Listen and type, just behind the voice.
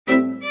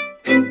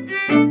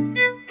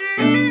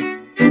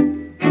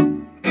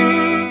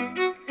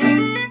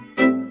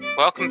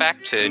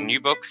back to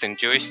New Books in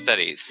Jewish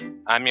Studies.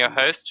 I'm your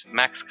host,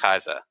 Max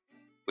Kaiser.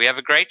 We have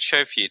a great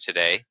show for you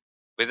today.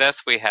 With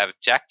us we have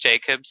Jack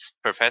Jacobs,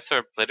 Professor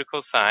of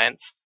Political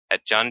Science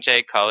at John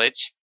Jay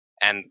College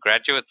and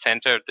Graduate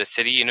Center of the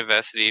City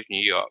University of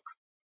New York.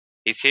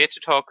 He's here to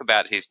talk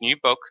about his new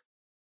book,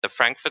 The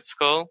Frankfurt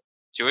School,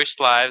 Jewish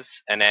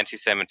Lives and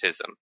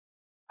Antisemitism,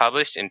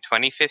 published in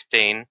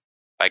 2015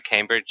 by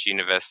Cambridge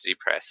University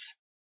Press.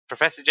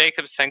 Professor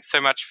Jacobs, thanks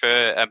so much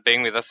for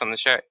being with us on the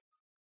show.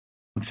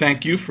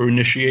 Thank you for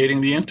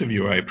initiating the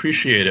interview. I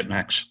appreciate it,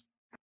 Max.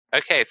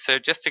 Okay, so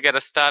just to get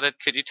us started,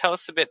 could you tell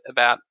us a bit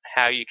about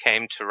how you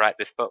came to write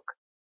this book?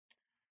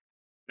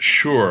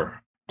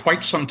 Sure.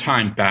 Quite some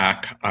time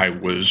back, I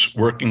was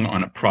working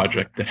on a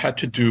project that had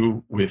to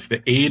do with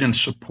the aid and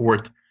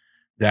support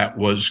that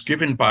was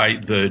given by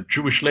the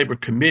Jewish Labor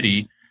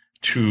Committee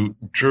to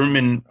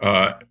German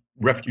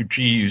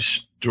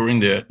refugees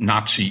during the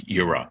Nazi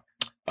era.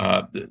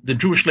 The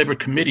Jewish Labor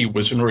Committee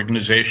was an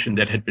organization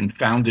that had been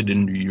founded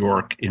in New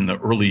York in the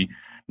early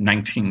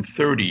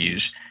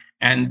 1930s,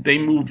 and they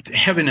moved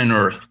heaven and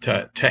earth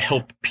to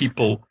help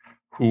people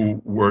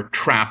who were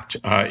trapped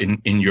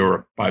in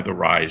Europe by the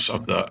rise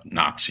of the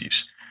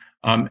Nazis.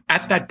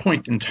 At that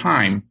point in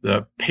time,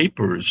 the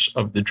papers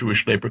of the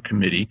Jewish Labor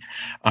Committee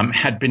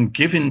had been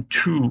given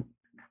to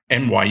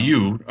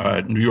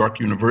NYU, New York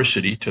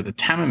University, to the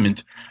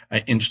Tamiment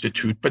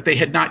Institute, but they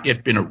had not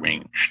yet been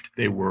arranged.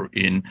 They were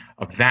in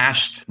a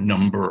vast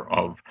number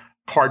of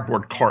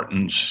cardboard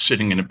cartons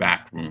sitting in a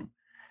back room.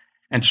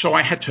 And so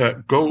I had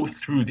to go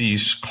through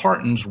these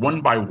cartons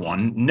one by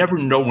one, never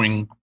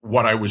knowing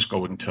what I was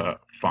going to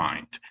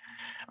find.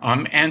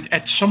 And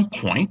at some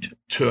point,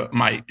 to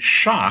my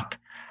shock,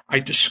 I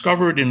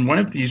discovered in one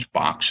of these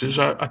boxes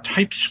a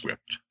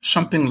typescript,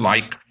 something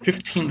like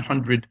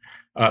 1,500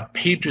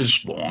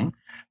 pages long,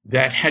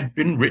 that had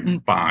been written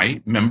by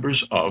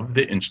members of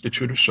the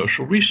Institute of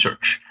Social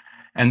Research,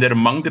 and that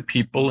among the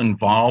people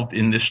involved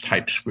in this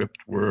typescript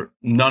were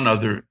none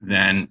other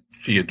than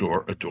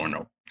Theodor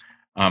Adorno.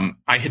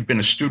 I had been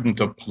a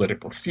student of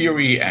political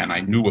theory, and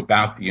I knew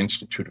about the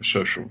Institute of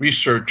Social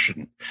Research,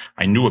 and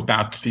I knew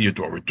about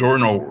Theodor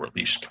Adorno, or at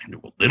least I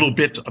knew a little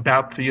bit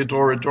about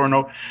Theodor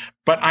Adorno,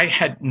 but I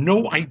had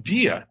no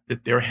idea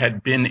that there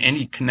had been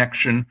any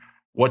connection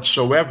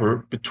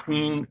whatsoever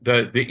between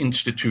the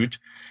Institute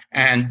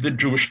and the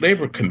Jewish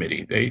Labor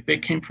Committee. They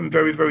came from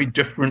very, very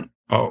different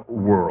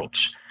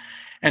worlds.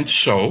 And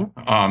so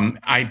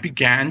I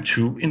began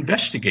to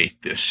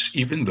investigate this,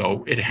 even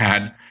though it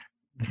had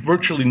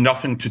virtually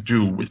nothing to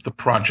do with the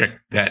project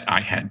that I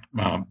had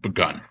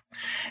begun.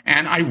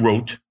 And I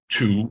wrote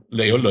to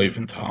Leo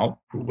Leventhal,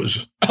 who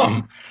was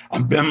a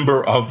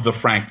member of the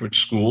Frankfurt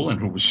School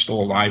and who was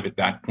still alive at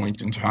that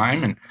point in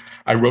time. And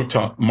I wrote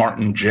to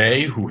Martin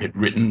Jay, who had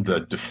written the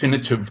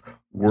definitive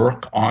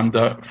work on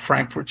the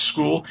Frankfurt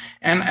School,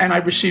 and I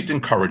received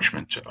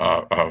encouragement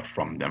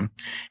from them.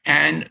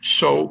 And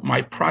so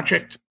my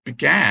project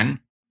began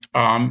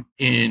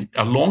in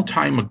a long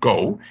time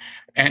ago,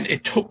 and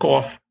it took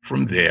off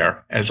from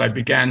there as I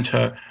began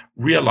to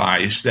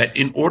realize that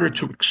in order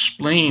to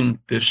explain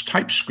this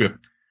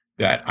typescript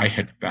that I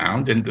had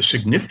found and the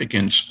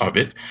significance of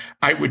it,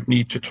 I would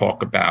need to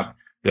talk about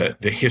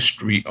the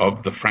history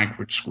of the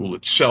Frankfurt School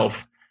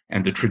itself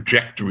and the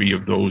trajectory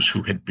of those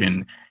who had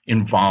been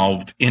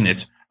involved in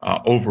it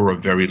over a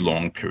very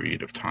long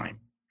period of time.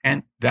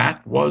 And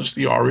that was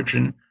the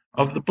origin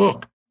of the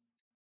book.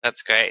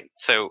 That's great.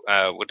 So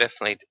we'll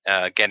definitely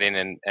get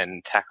in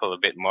and tackle a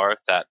bit more of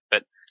that.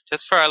 But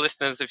just for our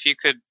listeners, if you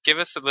could give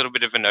us a little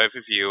bit of an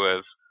overview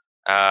of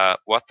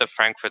what the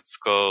Frankfurt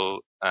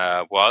School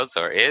was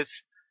or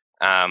is,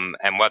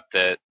 and what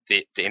the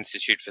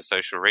Institute for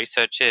Social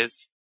Research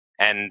is,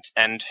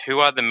 and who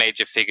are the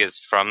major figures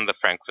from the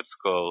Frankfurt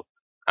School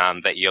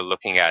that you're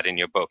looking at in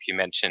your book. You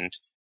mentioned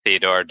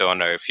Theodor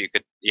Adorno. If you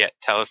could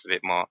tell us a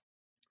bit more.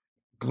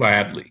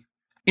 Gladly.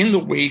 In the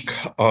wake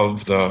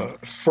of the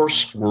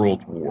First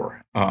World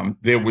War,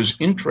 there was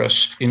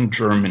interest in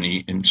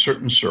Germany in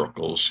certain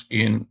circles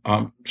in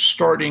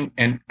starting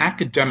an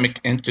academic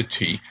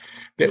entity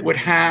that would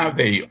have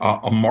a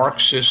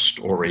Marxist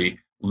or a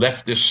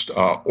leftist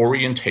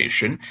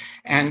orientation,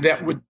 and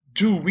that would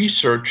do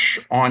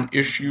research on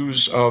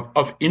issues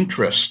of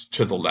interest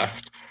to the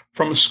left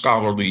from a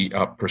scholarly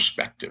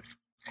perspective.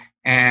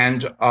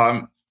 And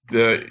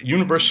the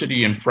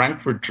university in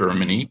Frankfurt,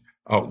 Germany,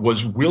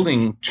 was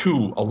willing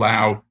to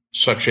allow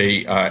such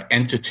a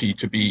entity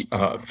to be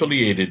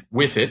affiliated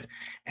with it,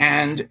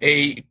 and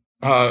a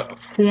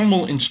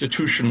formal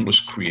institution was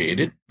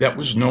created that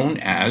was known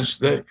as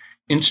the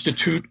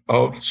Institute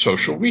of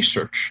Social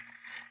Research.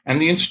 And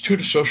the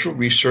Institute of Social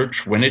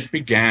Research, when it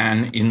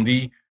began in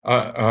the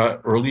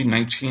early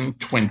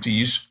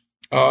 1920s,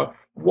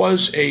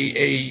 was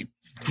a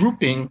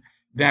grouping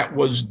that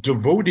was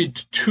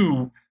devoted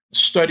to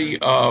study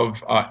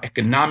of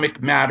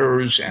economic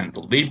matters and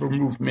the labor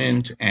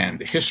movement and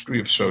the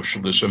history of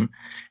socialism.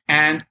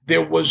 And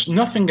there was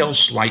nothing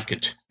else like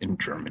it in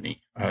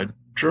Germany.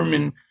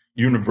 German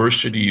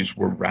universities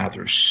were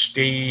rather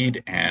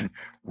staid and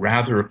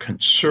rather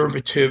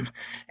conservative,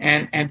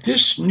 and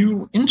this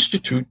new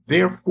institute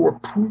therefore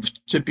proved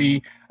to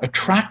be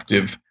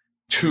attractive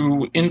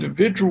to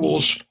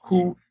individuals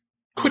who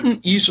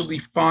couldn't easily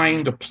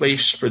find a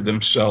place for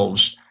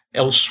themselves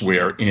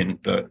elsewhere in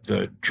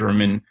the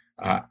German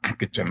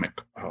academic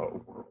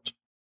world.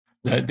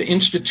 The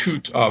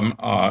institute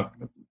was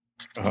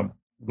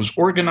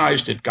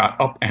organized, it got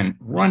up and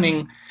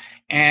running,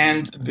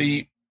 and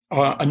the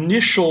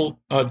initial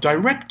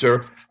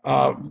director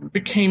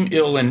became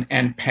ill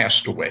and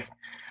passed away.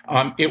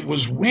 It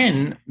was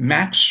when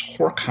Max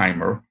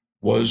Horkheimer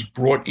was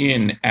brought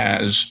in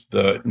as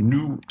the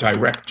new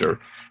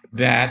director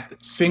that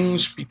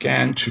things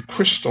began to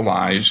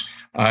crystallize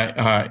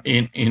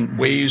in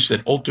ways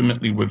that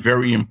ultimately were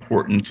very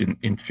important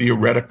in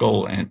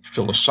theoretical and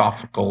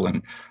philosophical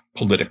and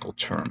political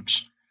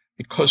terms.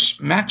 Because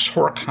Max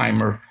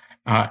Horkheimer,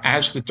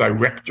 as the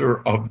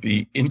director of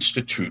the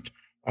Institute,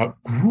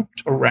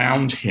 grouped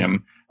around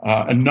him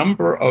a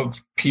number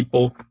of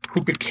people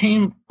who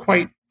became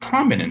quite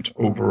prominent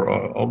over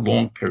a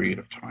long period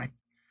of time.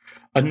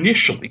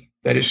 Initially,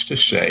 that is to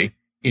say,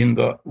 in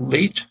the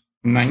late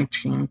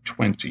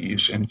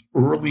 1920s and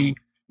early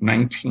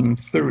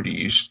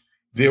 1930s,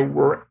 there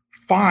were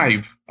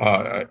 5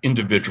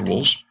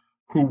 individuals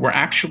who were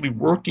actually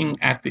working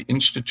at the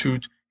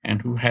Institute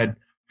and who had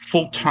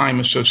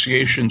full-time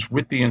associations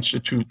with the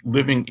Institute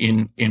living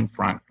in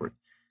Frankfurt.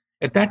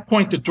 At that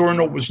point,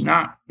 Adorno was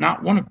not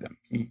one of them.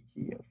 He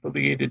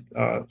affiliated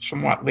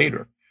somewhat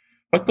later.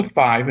 But the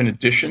 5, in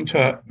addition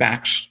to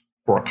Max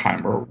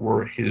Horkheimer,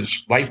 were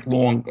his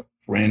lifelong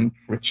friend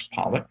Fritz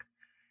Pollock,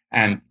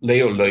 and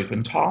Leo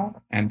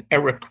Löwenthal, and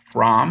Erich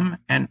Fromm,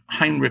 and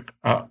Heinrich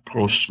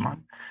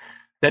Grossmann.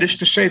 That is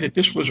to say that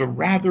this was a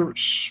rather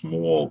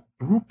small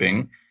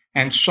grouping,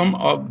 and some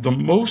of the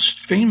most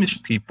famous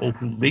people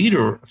who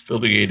later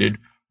affiliated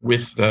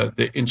with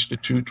the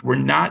Institute were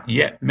not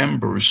yet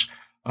members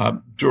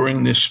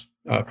during this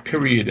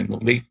period, in the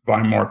late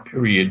Weimar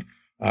period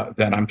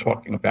that I'm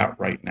talking about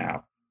right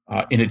now.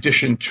 In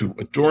addition to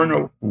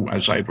Adorno, who,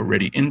 as I've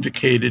already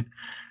indicated,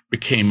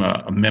 became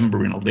a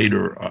member in a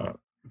later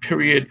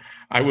period,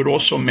 I would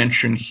also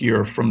mention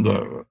here from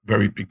the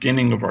very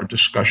beginning of our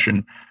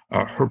discussion,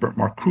 Herbert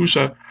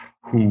Marcuse,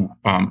 who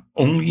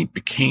only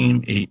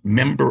became a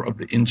member of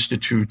the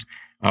Institute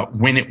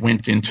when it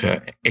went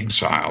into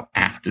exile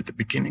after the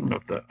beginning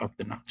of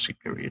the Nazi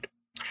period.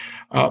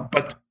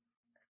 But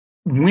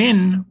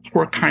when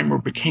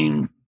Horkheimer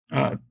became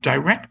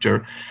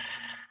director,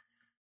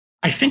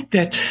 I think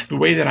that the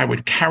way that I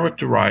would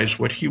characterize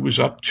what he was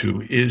up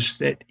to is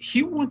that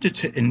he wanted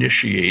to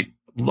initiate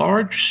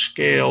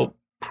large-scale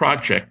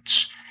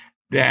projects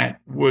that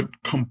would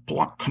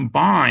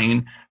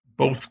combine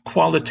both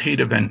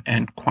qualitative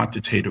and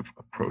quantitative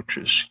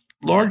approaches.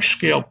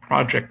 Large-scale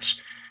projects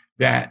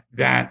that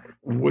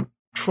would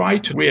try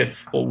to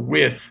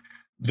with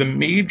the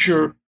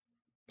major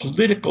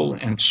political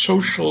and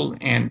social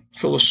and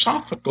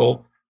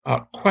philosophical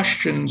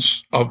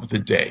questions of the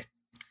day.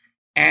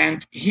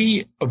 And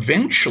he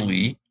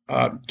eventually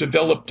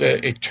developed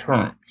a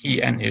term.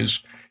 He and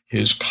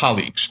his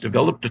colleagues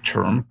developed a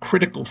term,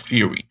 critical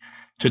theory,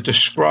 to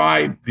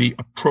describe the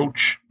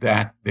approach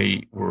that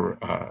they were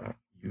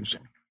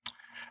using.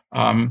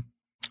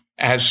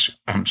 As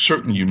I'm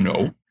certain you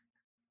know,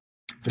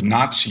 the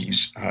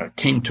Nazis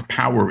came to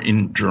power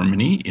in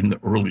Germany in the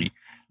early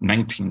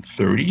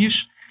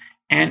 1930s,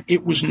 and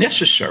it was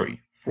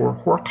necessary for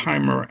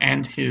Horkheimer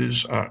and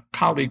his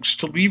colleagues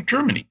to leave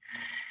Germany.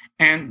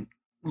 And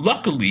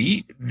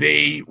luckily,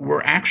 they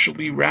were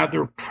actually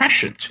rather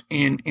prescient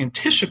in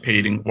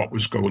anticipating what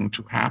was going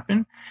to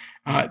happen.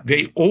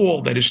 They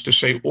all, that is to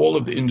say, all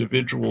of the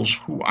individuals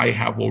who I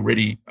have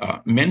already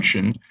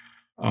mentioned,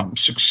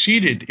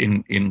 succeeded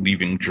in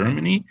leaving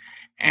Germany,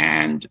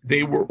 and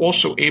they were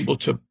also able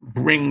to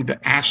bring the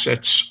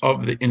assets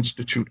of the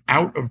Institute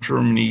out of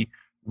Germany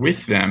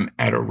with them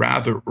at a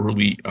rather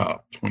early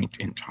point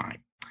in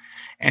time.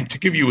 And to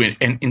give you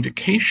an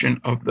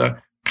indication of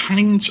the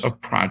kinds of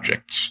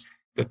projects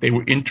that they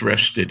were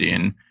interested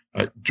in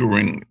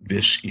during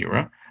this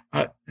era,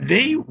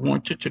 they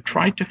wanted to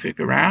try to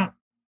figure out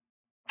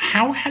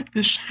how had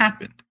this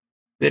happened?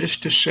 That is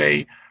to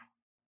say,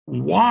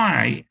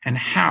 why and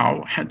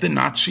how had the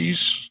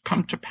Nazis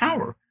come to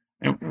power?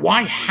 And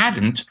why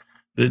hadn't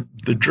the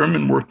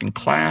German working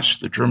class,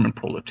 the German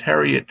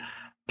proletariat,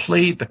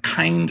 played the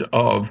kind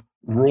of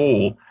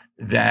role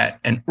that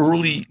an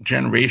early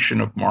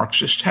generation of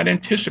Marxists had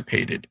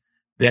anticipated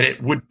that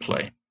it would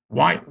play?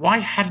 Why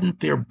hadn't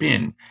there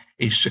been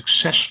a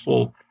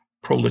successful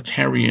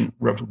proletarian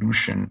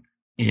revolution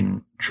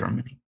in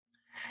Germany?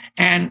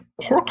 And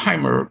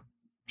Horkheimer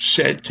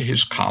said to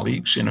his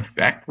colleagues, in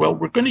effect, well,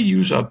 we're going to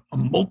use a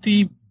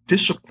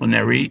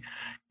multidisciplinary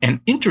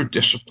and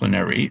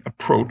interdisciplinary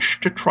approach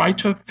to try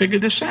to figure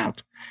this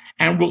out.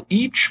 And we'll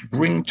each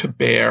bring to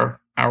bear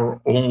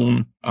our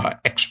own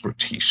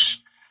expertise,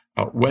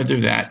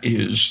 whether that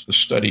is the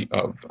study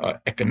of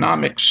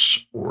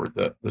economics or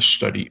the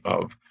study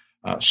of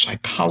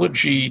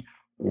psychology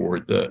or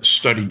the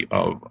study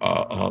of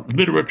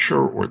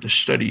literature or the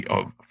study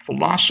of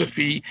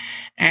philosophy.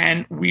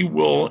 And we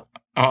will,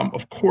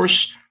 of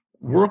course,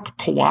 work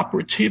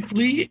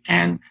cooperatively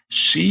and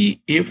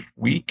see if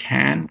we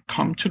can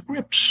come to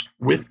grips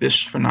with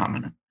this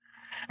phenomenon.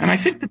 And I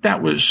think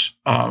that was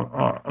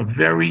a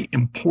very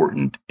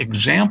important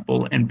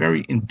example and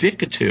very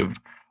indicative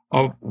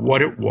of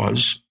what it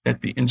was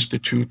that the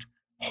Institute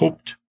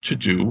hoped to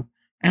do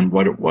and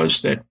what it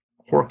was that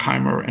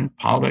Horkheimer and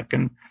Pollack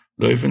and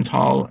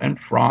Löwenthal and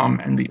Fromm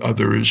and the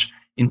others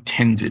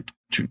intended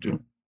to do.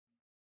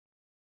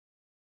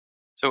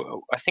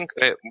 So I think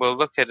we'll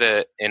look at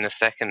it in a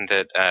second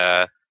at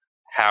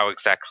how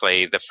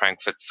exactly the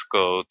Frankfurt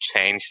School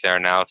changed their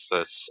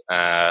analysis,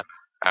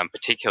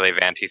 particularly of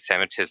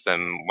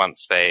anti-Semitism,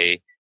 once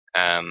they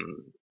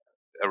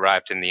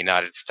arrived in the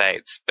United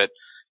States. But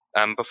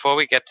before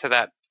we get to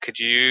that, could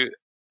you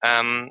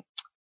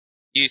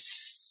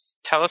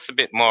tell us a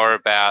bit more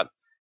about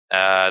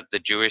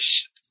the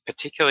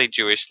particularly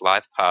Jewish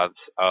life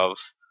paths of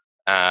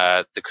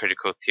the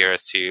critical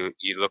theorists you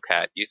look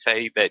at? You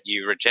say that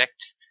you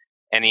reject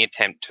any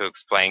attempt to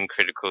explain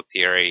critical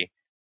theory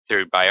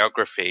through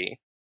biography,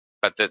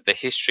 but that the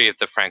history of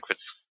the Frankfurt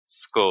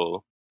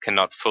School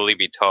cannot fully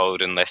be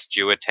told unless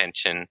due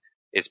attention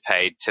is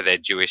paid to their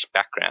Jewish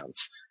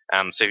backgrounds.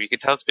 So if you could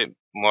tell us a bit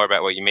more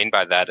about what you mean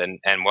by that and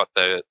what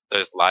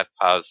those life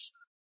paths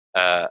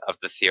of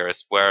the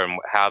theorists were and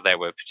how they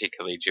were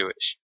particularly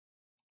Jewish.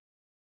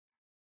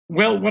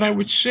 Well, what I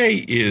would say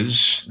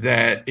is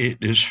that it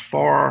is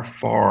far,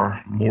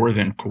 far more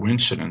than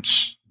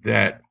coincidence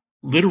that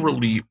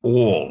literally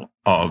all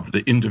of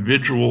the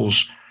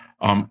individuals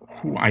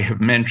who I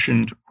have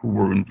mentioned who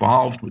were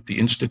involved with the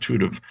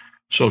Institute of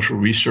Social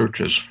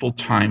Research as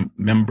full-time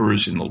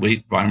members in the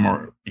late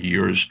Weimar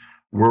years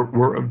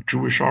were of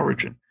Jewish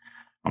origin.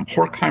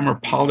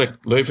 Horkheimer,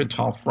 Pollack,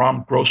 Löwenthal,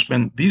 Fromm,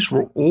 Grossman, these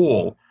were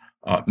all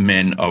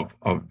men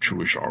of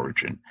Jewish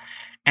origin.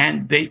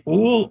 And they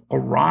all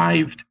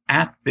arrived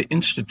at the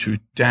Institute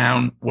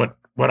down what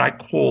I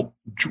call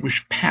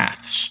Jewish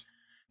paths.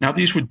 Now,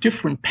 these were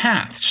different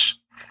paths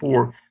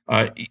for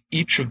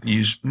each of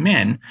these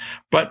men,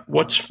 but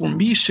what's for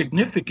me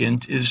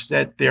significant is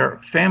that their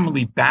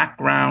family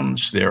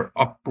backgrounds, their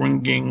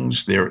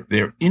upbringings,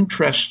 their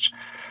interests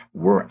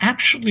were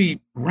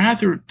actually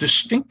rather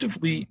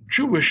distinctively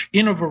Jewish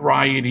in a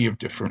variety of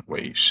different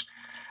ways.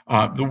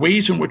 The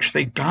ways in which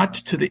they got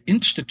to the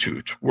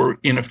Institute were,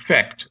 in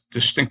effect,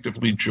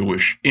 distinctively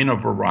Jewish in a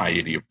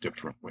variety of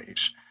different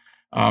ways.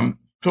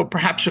 So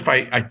perhaps if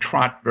I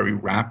trot very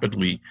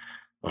rapidly,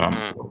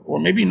 or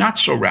maybe not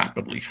so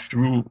rapidly,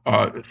 through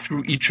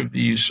each of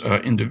these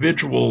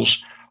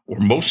individuals, or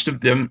most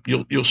of them,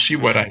 you'll see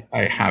what I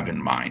have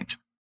in mind.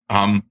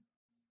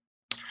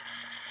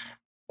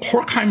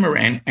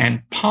 Horkheimer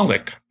and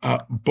Pollack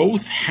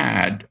both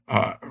had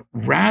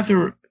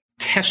rather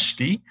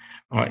testy,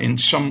 in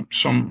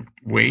some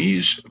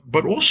ways,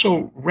 but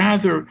also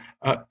rather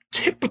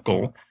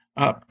typical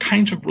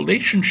kinds of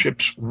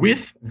relationships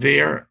with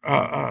their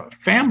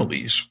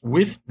families,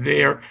 with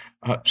their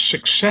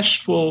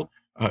successful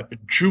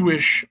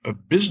Jewish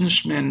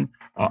businessmen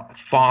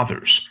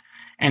fathers.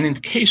 And in the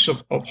case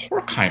of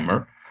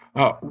Horkheimer,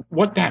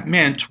 what that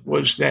meant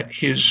was that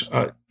his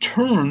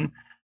turn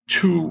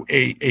to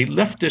a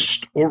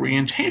leftist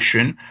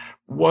orientation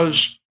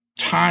was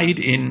tied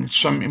in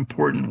some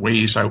important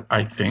ways,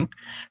 I think,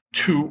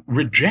 to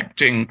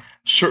rejecting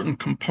certain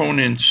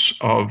components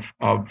of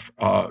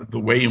the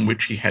way in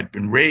which he had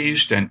been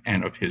raised and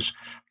of his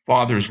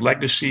father's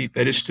legacy.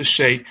 That is to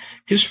say,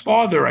 his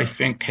father, I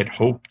think, had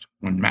hoped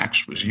when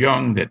Max was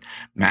young that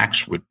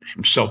Max would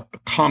himself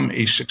become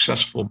a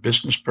successful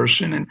business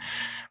person, and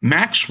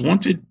Max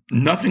wanted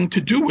nothing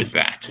to do with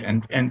that,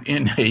 and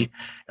in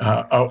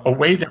a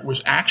way that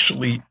was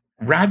actually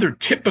rather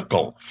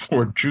typical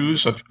for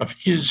Jews of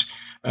his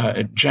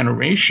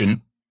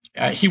generation.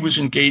 He was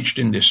engaged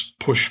in this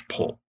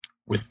push-pull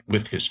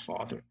with his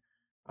father.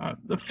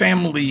 The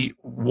family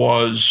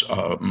was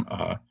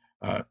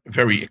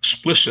very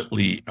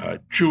explicitly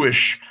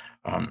Jewish.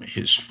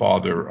 His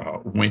father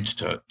went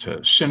to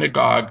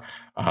synagogue,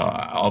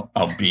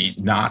 albeit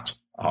not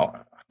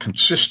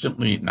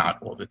consistently,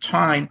 not all the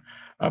time.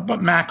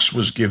 But Max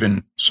was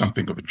given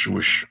something of a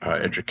Jewish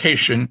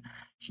education.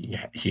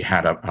 He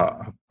had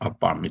a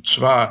bar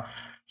mitzvah.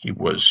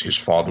 His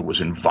father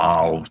was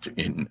involved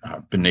in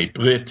B'nai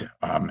Brit,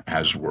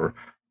 as were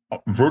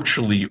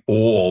virtually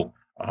all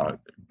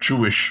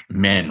Jewish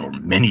men, or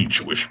many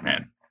Jewish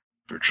men.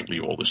 Virtually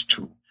all is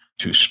too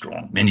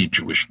strong. Many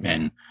Jewish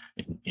men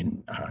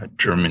in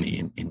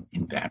Germany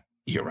in that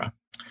era.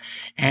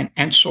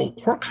 And so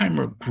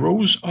Horkheimer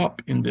grows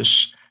up in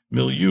this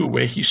milieu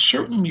where he's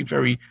certainly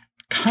very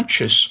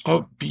conscious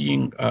of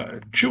being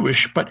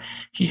Jewish, but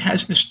he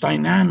has this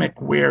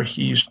dynamic where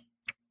he's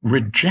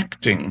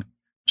rejecting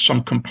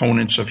some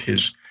components of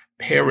his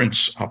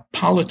parents'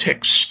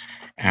 politics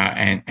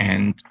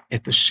and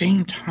at the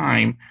same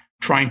time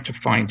trying to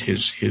find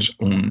his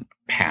own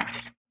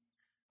path.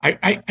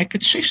 I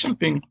could say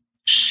something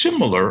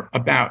similar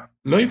about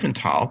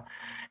Löwenthal,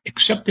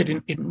 except that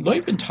in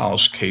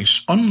Löwenthal's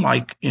case,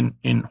 unlike in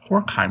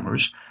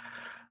Horkheimer's,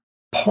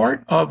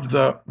 part of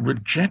the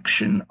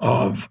rejection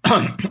of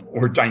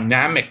or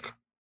dynamic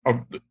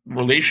of the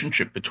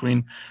relationship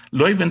between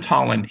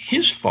Löwenthal and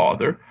his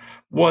father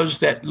was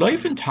that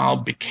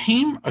Löwenthal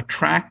became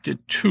attracted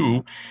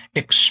to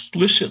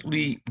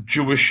explicitly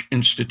Jewish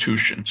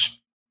institutions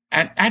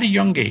at a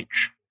young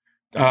age.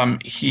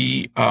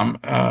 He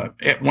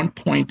at one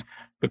point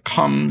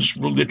becomes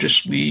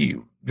religiously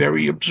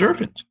very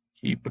observant.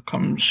 He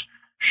becomes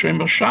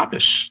Shomer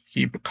Shabbos.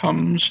 He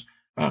becomes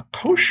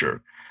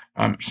kosher.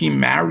 He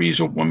marries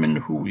a woman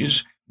who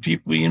is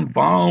deeply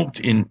involved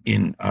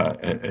in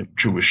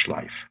Jewish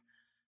life.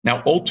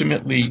 Now,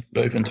 ultimately,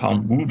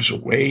 Löwenthal moves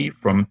away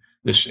from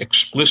this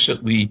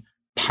explicitly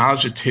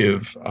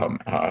positive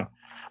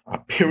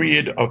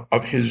period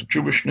of his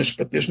Jewishness,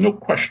 but there's no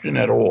question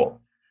at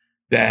all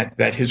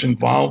that his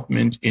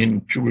involvement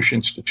in Jewish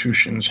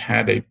institutions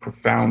had a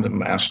profound and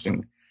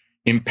lasting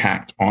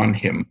impact on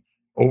him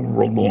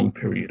over a long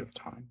period of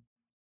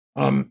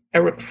time.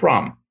 Erich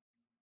Fromm,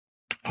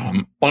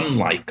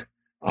 unlike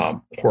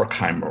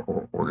Horkheimer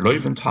or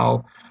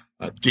Löwenthal,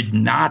 did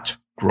not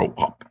grow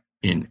up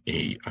in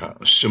a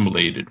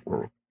assimilated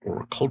or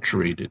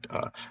acculturated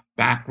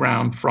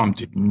background. Fromm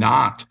did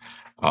not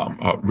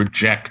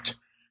reject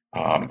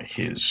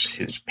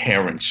his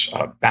parents'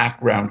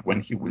 background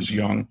when he was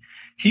young.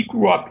 He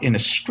grew up in a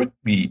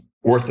strictly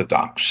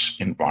Orthodox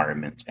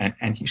environment,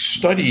 and he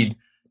studied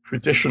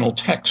traditional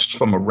texts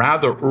from a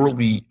rather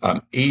early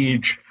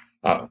age,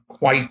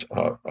 quite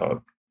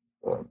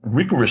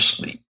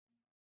rigorously.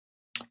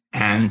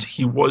 And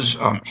he was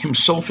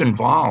himself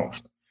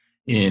involved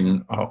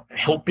in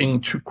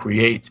helping to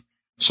create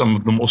some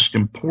of the most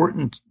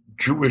important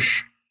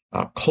Jewish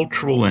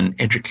cultural and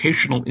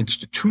educational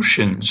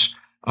institutions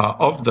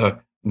of the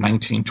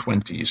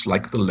 1920s,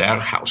 like the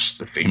Lehrhaus,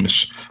 the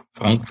famous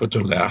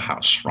Frankfurter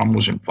Lehrhaus. Fromm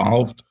was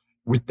involved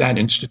with that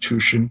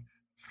institution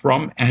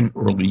from an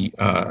early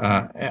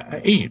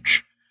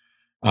age.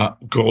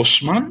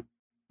 Grossman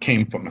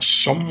came from a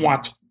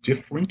somewhat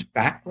different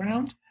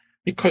background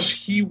because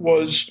he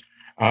was,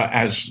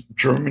 as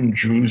German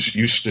Jews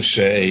used to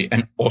say,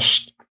 an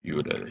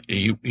Ostjude.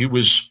 He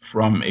was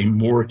from a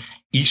more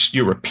East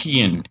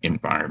European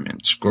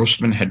environment.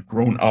 Grossman had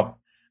grown up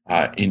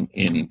in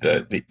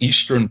the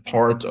eastern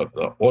part of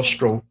the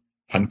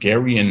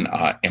Austro-Hungarian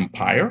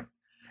Empire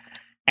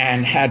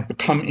and had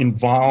become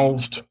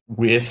involved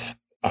with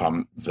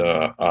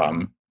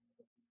the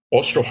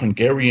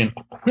Austro-Hungarian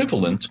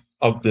equivalent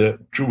of the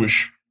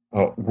Jewish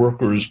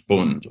Workers'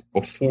 Bund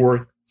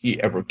before he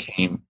ever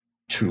came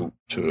to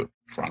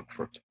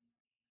Frankfurt.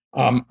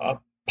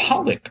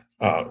 Pollock,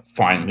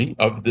 finally,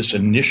 of this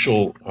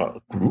initial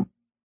group,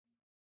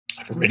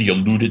 I've already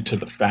alluded to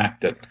the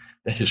fact that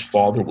his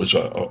father was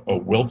a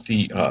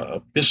wealthy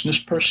business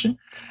person.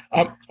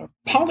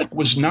 Pollock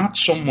was not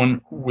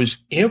someone who was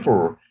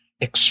ever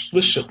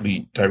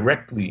explicitly,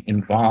 directly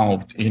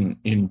involved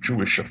in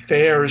Jewish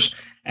affairs,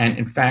 and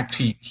in fact,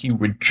 he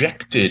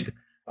rejected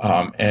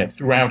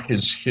throughout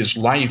his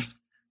life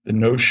the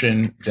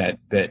notion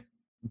that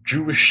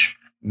Jewish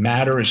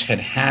matters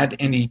had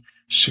any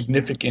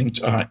significant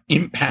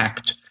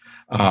impact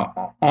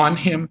on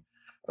him.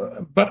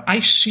 But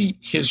I see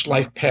his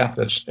life path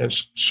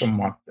as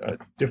somewhat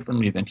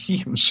differently than he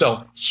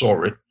himself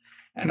saw it.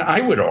 And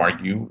I would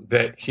argue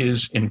that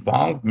his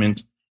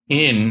involvement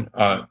in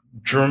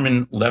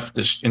German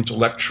leftist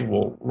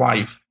intellectual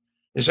life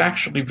is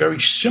actually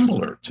very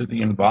similar to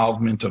the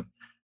involvement of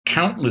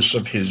countless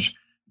of his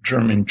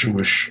German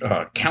Jewish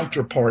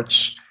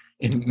counterparts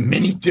in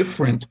many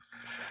different,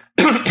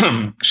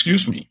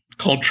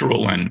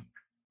 cultural and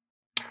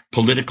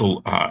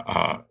political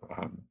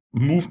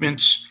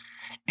movements.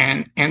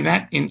 And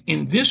that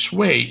in this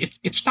way,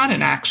 it's not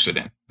an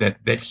accident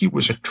that he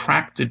was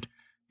attracted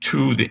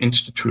to the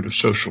Institute of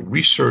Social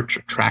Research,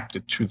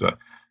 attracted to the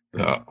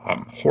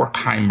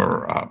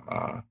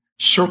Horkheimer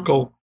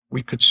circle,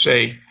 we could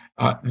say.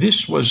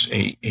 This was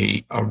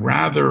a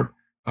rather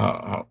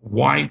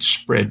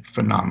widespread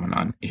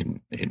phenomenon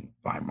in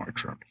Weimar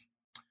Germany.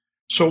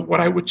 So what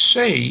I would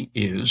say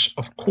is,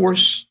 of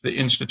course, the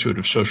Institute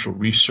of Social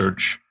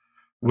Research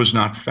was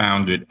not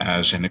founded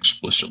as an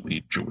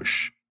explicitly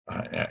Jewish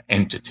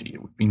entity.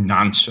 It would be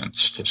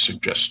nonsense to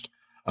suggest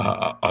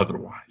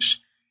otherwise.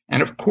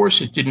 And of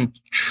course, it didn't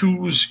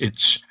choose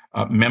its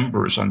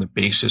members on the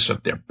basis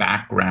of their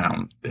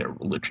background, their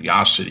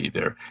religiosity,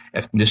 their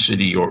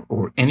ethnicity,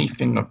 or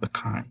anything of the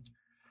kind.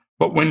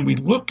 But when we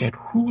look at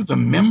who the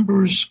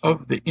members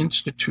of the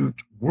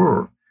Institute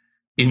were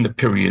in the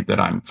period that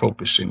I'm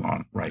focusing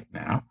on right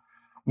now,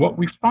 what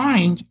we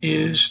find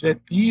is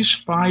that these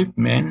 5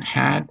 men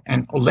had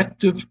an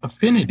elective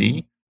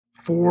affinity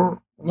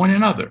for one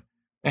another.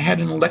 They had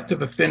an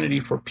elective affinity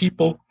for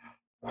people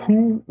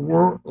who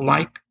were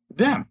like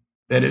them.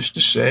 That is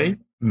to say,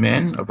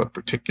 men of a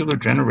particular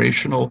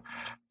generational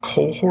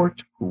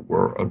cohort who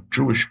were of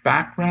Jewish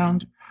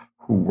background,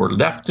 who were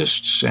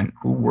leftists, and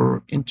who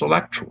were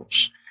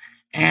intellectuals.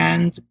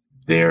 And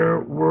there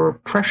were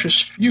precious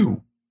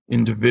few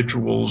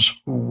individuals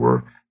who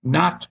were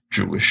not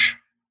Jewish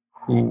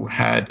who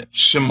had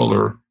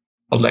similar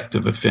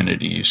elective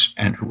affinities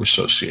and who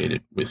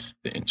associated with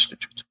the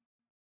Institute.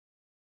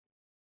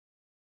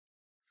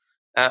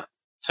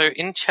 So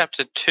in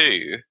Chapter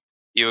 2,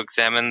 you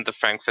examined the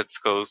Frankfurt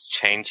School's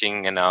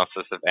changing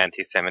analysis of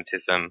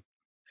anti-Semitism,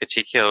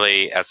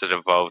 particularly as it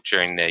evolved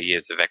during their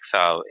years of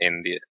exile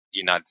in the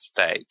United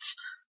States.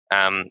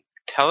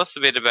 Tell us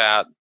a bit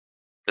about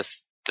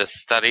the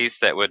studies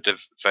that were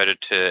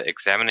devoted to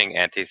examining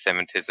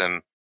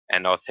anti-Semitism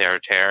and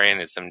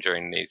authoritarianism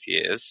during these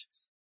years,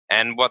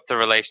 and what the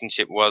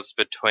relationship was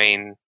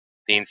between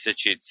the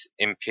Institute's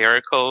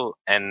empirical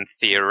and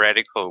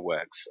theoretical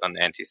works on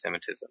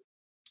anti-Semitism.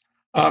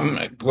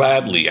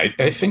 Gladly.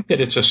 I think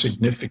that it's a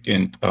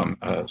significant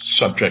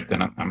subject,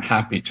 and I'm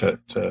happy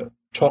to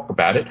talk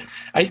about it.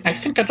 I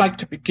think I'd like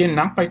to begin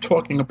not by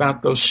talking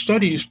about those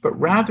studies, but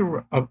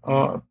rather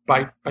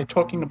by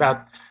talking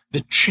about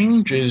the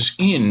changes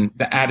in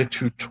the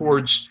attitude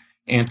towards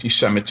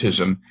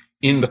anti-Semitism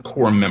in the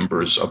core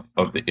members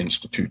of the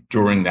Institute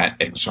during that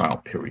exile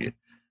period.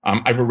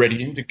 I've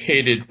already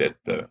indicated that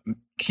the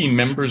key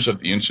members of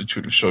the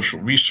Institute of Social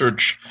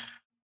Research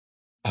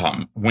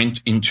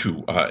went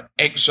into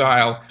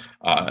exile.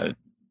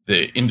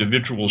 The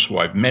individuals who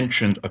I've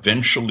mentioned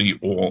eventually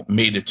all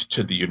made it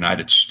to the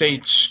United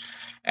States.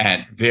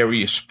 At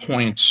various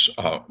points,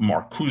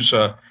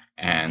 Marcuse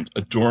and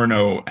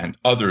Adorno and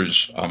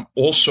others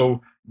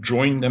also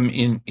joined them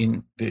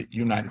in the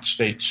United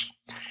States.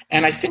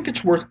 And I think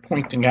it's worth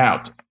pointing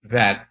out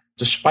that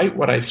despite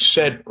what I've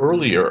said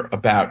earlier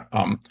about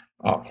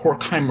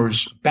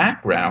Horkheimer's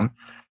background,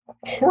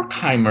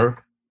 Horkheimer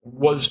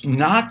was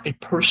not a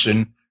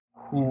person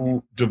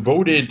who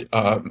devoted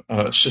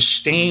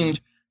sustained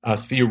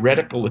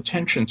theoretical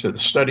attention to the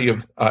study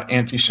of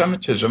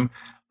anti-Semitism,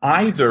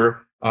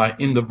 either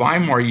in the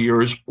Weimar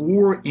years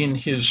or in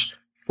his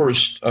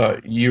first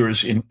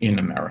years in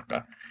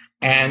America.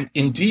 And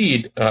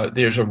indeed,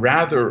 there's a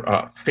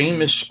rather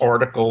famous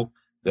article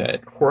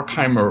that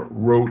Horkheimer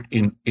wrote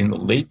in the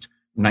late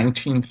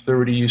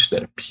 1930s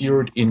that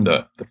appeared in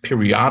the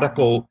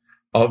periodical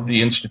of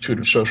the Institute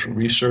of Social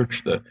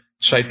Research, the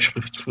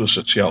Zeitschrift für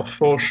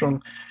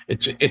Sozialforschung.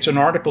 It's an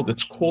article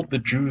that's called "The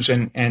Jews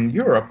and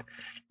Europe,"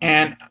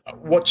 and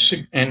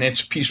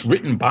it's a piece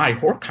written by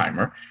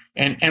Horkheimer.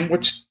 And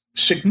what's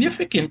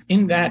significant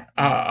in that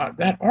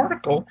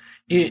article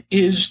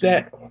is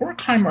that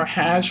Horkheimer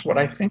has what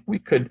I think we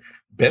could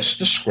best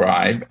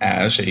describe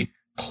as a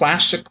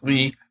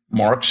classically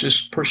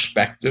Marxist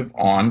perspective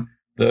on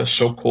the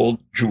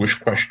so-called Jewish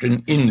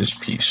question in this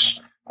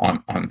piece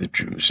on the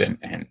Jews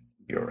and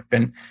Europe.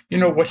 And,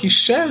 what he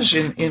says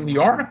in the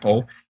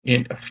article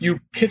in a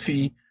few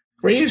pithy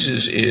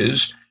phrases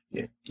is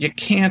you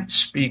can't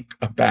speak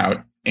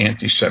about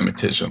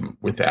anti-Semitism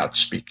without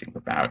speaking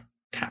about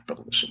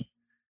capitalism.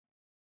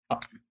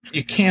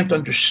 You can't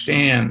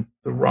understand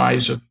the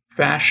rise of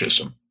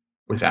fascism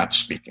without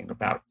speaking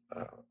about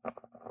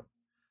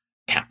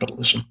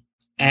capitalism.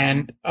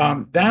 And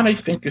that, I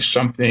think, is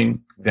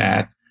something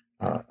that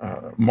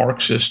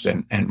Marxist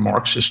and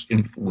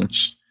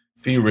Marxist-influenced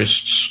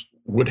theorists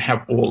would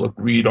have all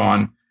agreed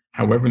on,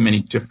 however many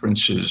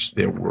differences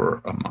there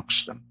were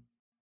amongst them.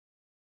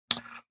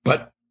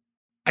 But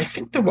I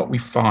think that what we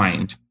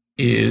find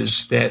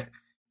is that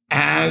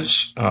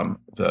as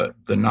the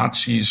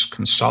Nazis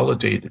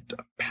consolidated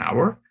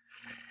power,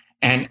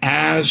 and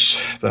as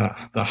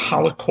the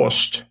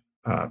Holocaust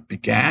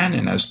began,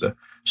 and as the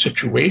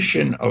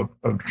situation of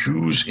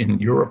Jews in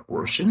Europe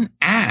worsened,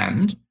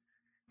 and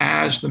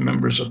as the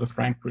members of the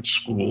Frankfurt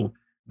School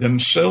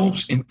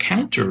themselves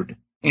encountered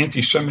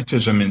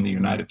anti-Semitism in the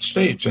United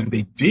States, and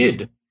they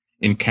did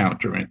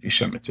encounter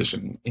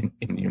anti-Semitism in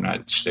the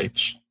United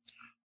States,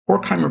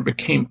 Horkheimer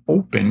became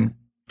open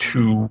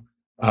to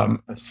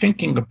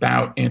thinking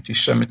about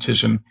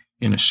anti-Semitism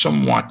in a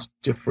somewhat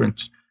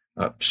different,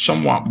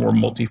 somewhat more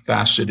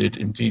multifaceted,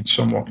 indeed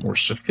somewhat more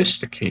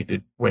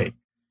sophisticated way.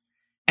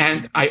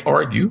 And I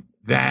argue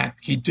that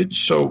he did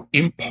so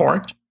in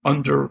part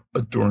under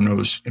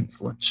Adorno's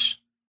influence.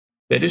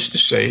 That is to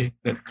say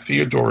that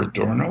Theodor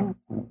Adorno,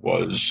 who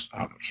was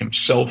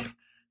himself,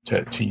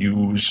 to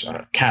use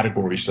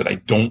categories that I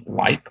don't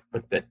like,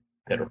 but that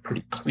are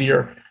pretty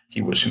clear,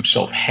 he was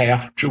himself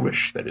half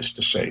Jewish, that is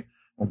to say,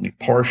 only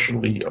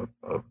partially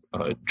of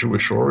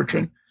Jewish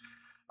origin,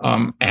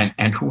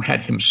 and who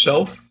had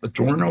himself,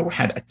 Adorno,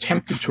 had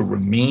attempted to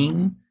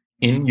remain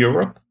in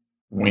Europe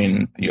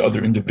when the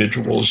other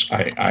individuals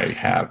I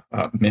have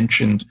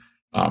mentioned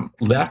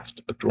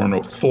left.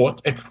 Adorno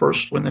thought at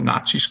first, when the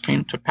Nazis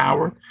came to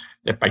power,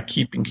 that by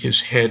keeping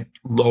his head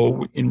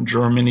low in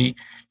Germany,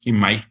 he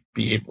might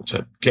be able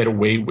to get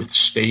away with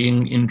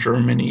staying in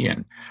Germany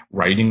and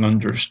writing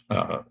under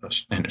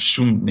an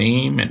assumed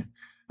name and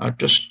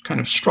just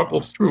kind of struggle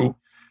through.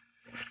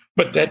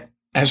 But that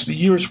as the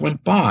years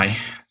went by,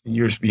 the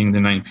years being the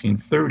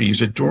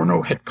 1930s,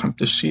 Adorno had come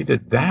to see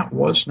that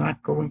was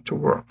not going to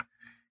work.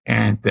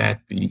 and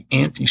that the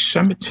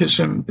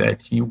anti-Semitism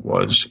that he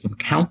was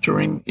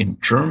encountering in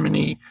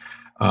Germany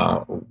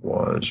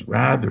was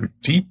rather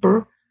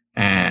deeper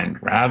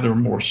and rather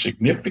more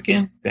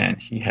significant than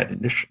he had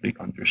initially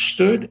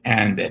understood,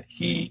 and that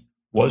he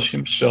was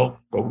himself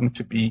going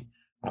to be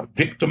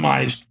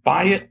victimized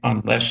by it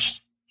unless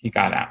he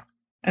got out.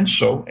 And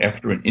so,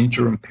 after an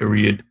interim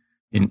period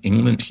in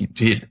England, he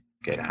did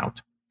get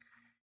out.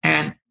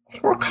 And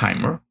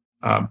Horkheimer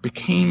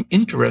became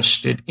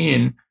interested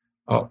in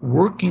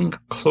working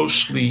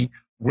closely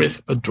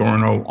with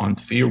Adorno on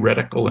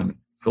theoretical and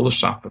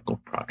philosophical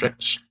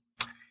projects.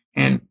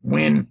 And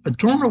when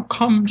Adorno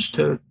comes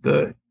to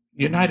the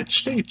United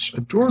States,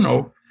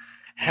 Adorno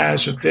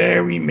has a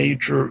very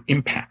major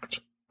impact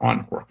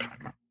on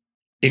Horkheimer,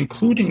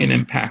 including an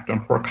impact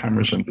on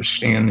Horkheimer's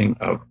understanding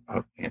of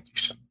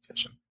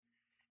anti-Semitism.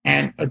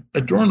 And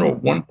Adorno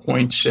at one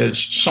point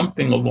says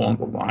something along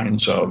the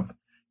lines of,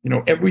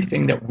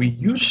 everything that we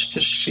used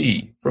to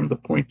see from the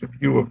point of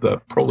view of the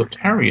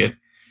proletariat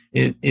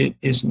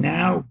is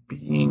now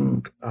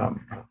being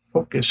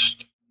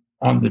focused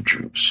on the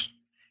Jews,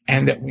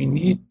 and that we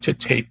need to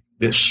take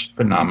this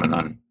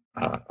phenomenon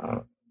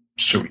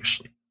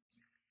seriously.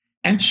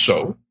 And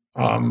so,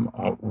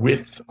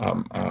 with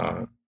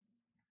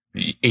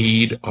the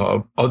aid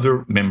of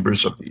other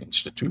members of the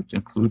Institute,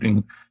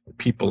 including the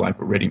people I've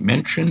already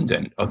mentioned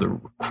and other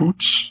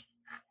recruits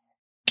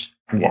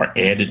who are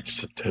added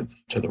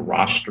to the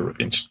roster of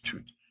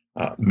Institute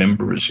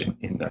members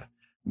in the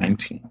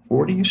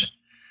 1940s,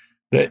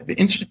 the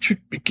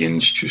Institute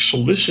begins to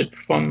solicit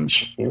funds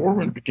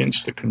for and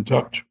begins to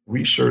conduct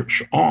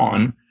research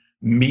on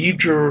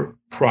major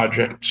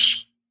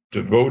projects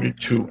devoted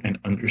to an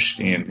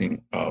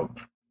understanding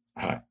of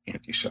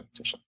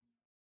anti-Semitism.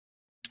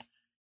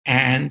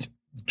 And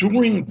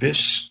during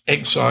this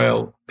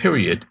exile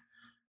period,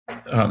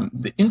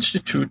 the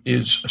Institute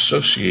is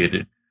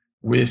associated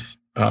with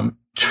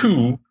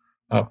two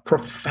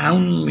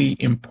profoundly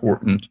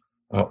important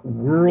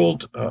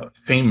world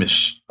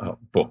famous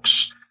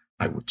books,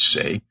 I would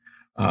say,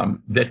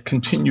 that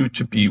continue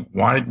to be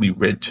widely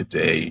read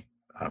today.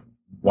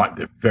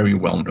 They're very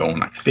well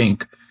known, I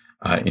think,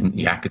 in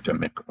the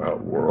academic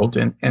world.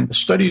 And the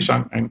studies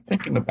I'm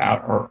thinking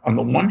about are, on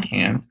the one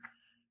hand,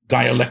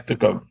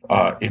 Dialectic of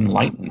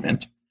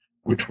Enlightenment,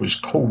 which was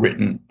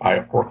co-written by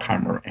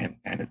Horkheimer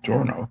and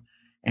Adorno,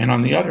 and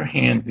on the other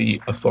hand,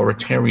 the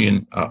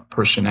authoritarian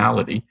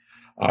personality,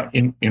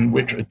 in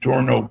which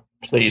Adorno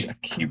played a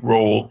key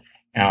role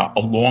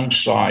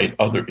alongside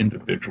other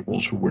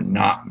individuals who were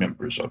not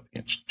members of the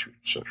Institute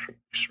of Social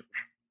Research.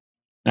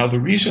 Now, the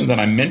reason that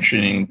I'm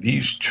mentioning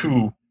these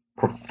two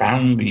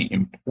profoundly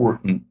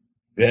important,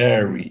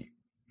 very,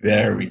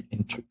 very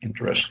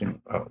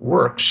interesting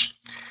works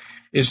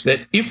is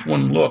that if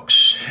one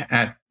looks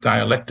at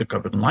Dialectic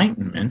of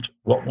Enlightenment,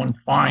 what one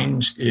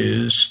finds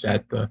is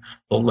that the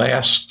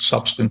last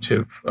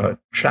substantive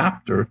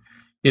chapter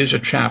is a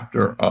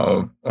chapter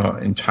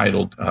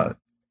entitled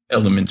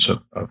Elements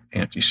of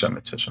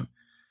Anti-Semitism.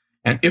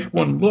 And if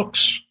one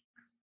looks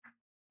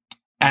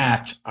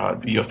at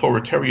the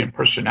authoritarian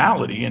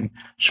personality and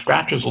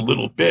scratches a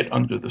little bit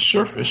under the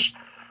surface,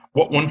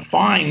 what one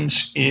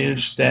finds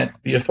is that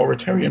the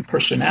authoritarian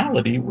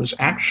personality was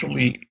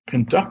actually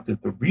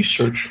conducted, the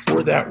research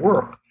for that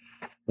work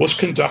was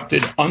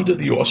conducted under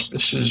the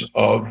auspices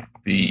of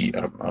the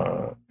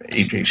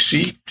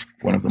AJC,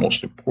 one of the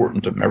most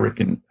important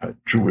American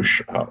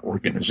Jewish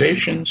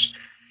organizations,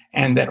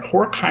 and that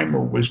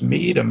Horkheimer was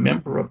made a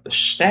member of the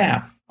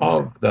staff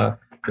of the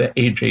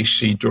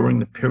AJC during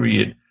the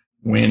period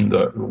when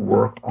the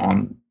work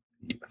on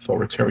the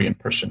authoritarian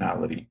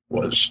personality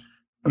was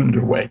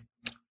underway.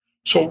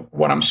 So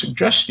what I'm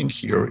suggesting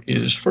here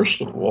is, first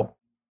of all,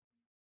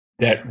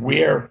 that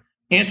where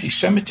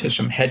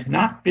anti-Semitism had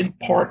not been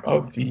part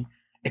of the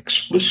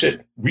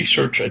explicit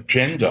research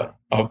agenda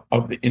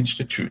of the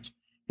Institute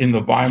in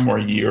the Weimar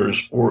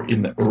years or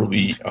in the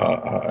early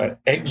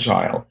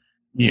exile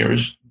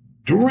years,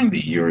 during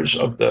the years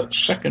of the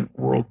Second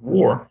World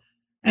War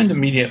and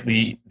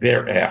immediately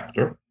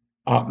thereafter,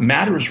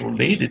 matters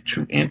related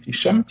to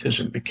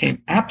anti-Semitism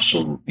became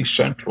absolutely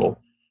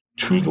central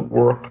to the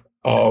work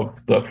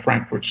of the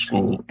Frankfurt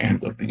School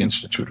and of the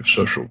Institute of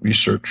Social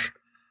Research,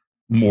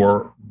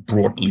 more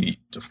broadly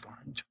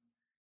defined.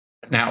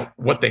 Now,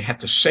 what they had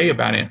to say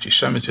about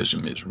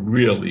anti-Semitism is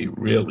really,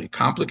 really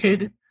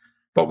complicated,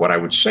 but what I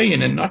would say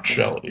in a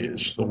nutshell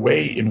is the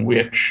way in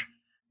which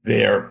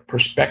their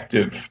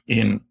perspective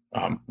in,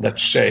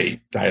 let's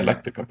say,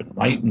 Dialectic of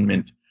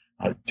Enlightenment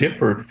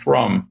differed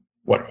from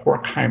what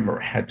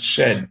Horkheimer had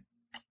said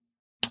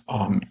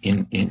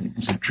in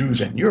The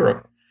Jews and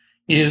Europe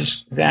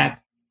is that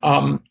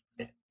Horkheimer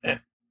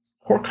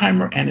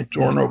and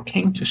Adorno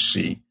came to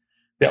see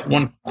that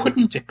one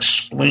couldn't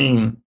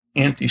explain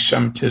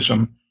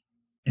anti-Semitism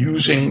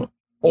using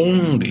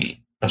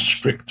only a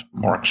strict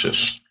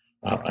Marxist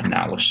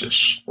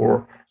analysis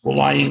or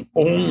relying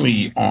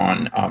only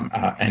on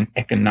an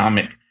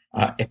economic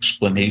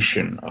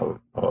explanation of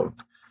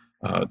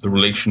the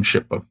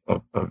relationship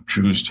of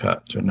Jews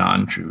to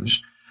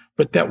non-Jews,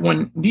 but that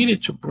one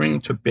needed to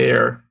bring to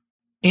bear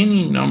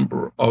any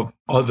number of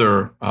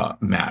other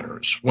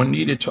matters. One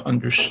needed to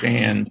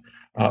understand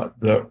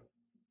the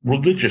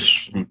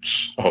religious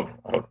roots of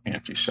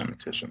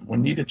anti-Semitism.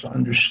 One needed to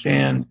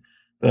understand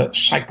the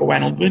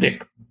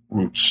psychoanalytic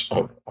roots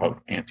of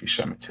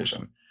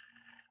anti-Semitism.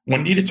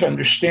 One needed to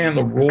understand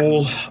the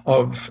role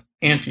of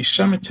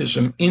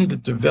anti-Semitism in the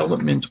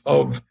development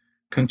of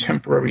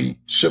contemporary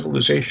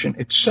civilization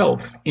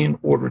itself in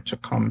order to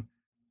come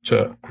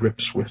to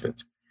grips with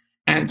it.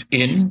 And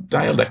in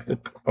Dialectic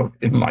of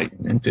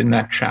Enlightenment, in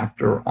that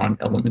chapter on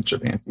elements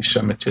of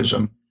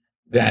anti-Semitism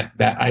that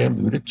I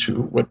alluded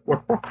to, what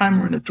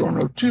Horkheimer and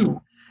Adorno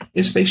do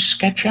is they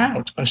sketch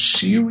out a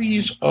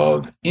series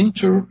of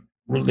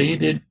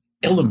interrelated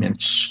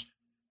elements,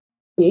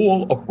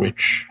 all of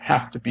which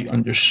have to be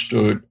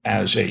understood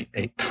as a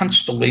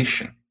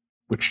constellation,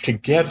 which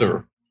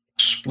together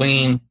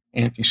explain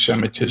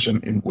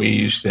anti-Semitism in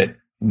ways that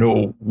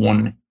no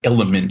one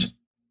element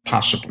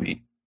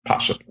possibly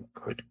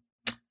could.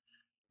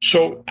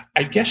 So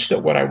I guess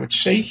that what I would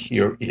say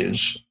here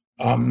is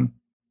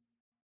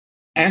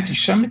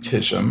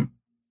anti-Semitism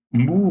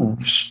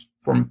moves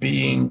from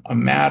being a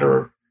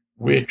matter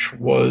which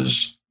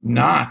was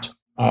not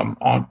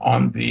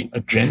on the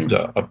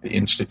agenda of the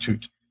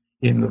Institute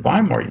in the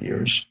Weimar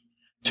years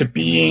to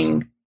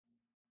being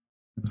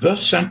the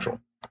central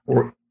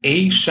or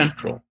a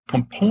central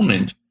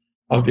component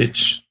of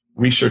its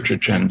research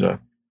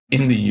agenda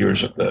in the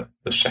years of the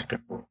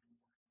Second World War.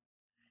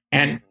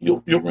 And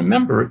you'll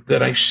remember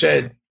that I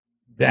said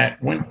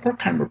that when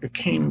Horkheimer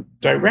became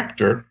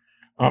director,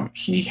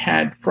 he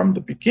had from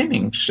the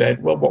beginning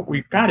said, well, what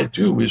we've got to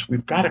do is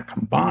we've got to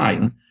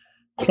combine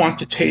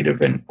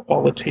quantitative and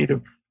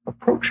qualitative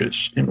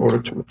approaches in order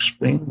to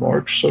explain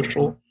large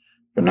social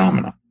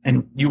phenomena.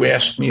 And you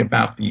asked me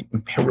about the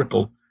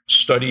empirical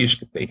studies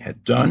that they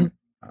had done.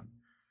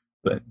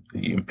 The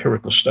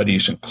empirical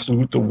studies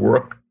include the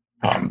work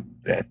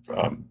that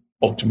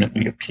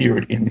ultimately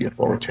appeared in The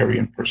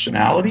Authoritarian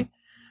Personality.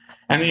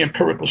 And the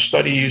empirical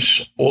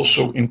studies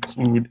also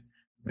include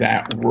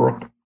that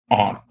work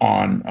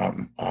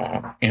on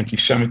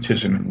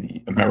anti-Semitism in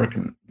the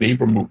American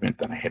labor movement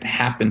that I had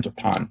happened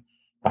upon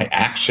by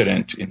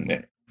accident in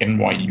the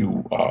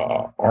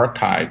NYU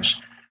archives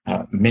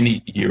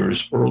many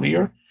years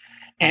earlier.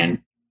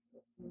 And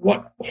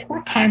what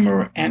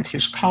Horkheimer and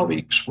his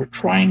colleagues were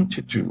trying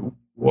to do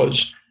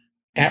was,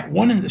 at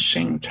one and the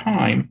same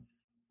time,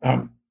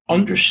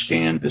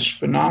 understand this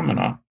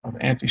phenomena of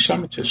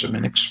anti-Semitism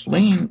and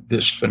explain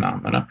this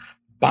phenomena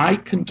by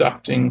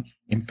conducting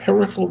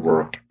empirical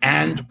work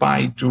and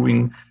by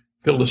doing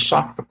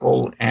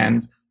philosophical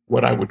and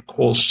what I would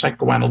call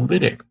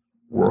psychoanalytic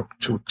work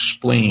to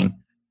explain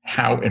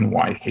how and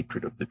why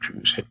hatred of the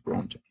Jews had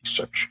grown to be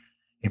such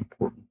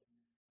important,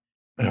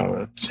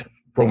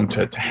 grown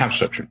to have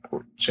such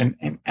importance.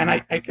 And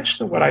I guess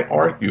that what I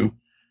argue,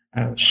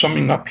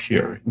 summing up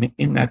here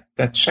in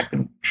that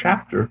second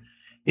chapter,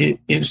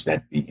 is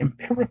that the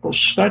empirical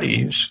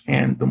studies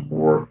and the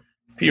more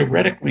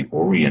theoretically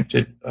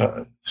oriented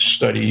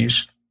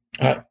studies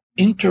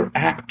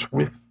interact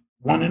with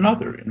one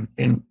another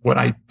in what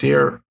I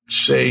dare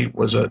say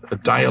was a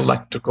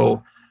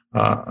dialectical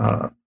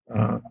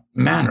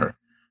manner.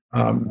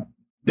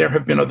 There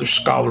have been other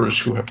scholars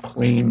who have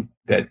claimed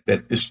that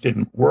this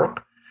didn't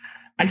work.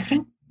 I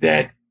think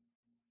that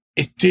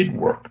it did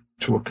work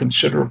to a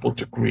considerable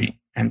degree,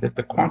 and that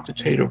the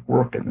quantitative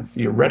work and the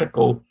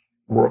theoretical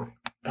work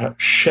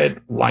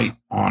shed light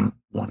on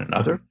one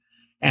another,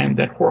 and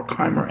that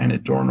Horkheimer and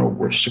Adorno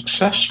were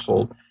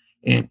successful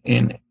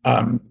in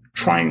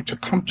trying to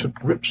come to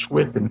grips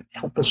with and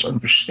help us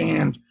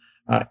understand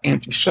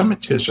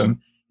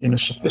anti-Semitism in a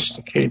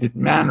sophisticated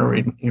manner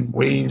in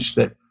ways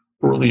that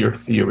earlier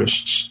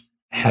theorists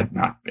had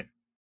not been.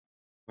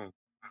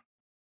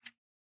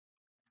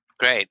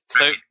 Great.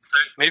 So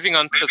moving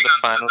on to the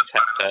final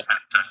chapter,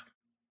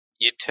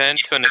 you turn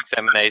to an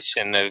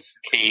examination of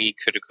key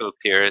critical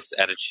theorist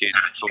attitudes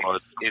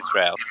towards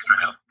Israel.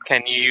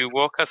 Can you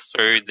walk us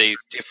through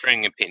these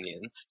differing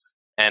opinions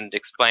and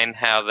explain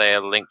how they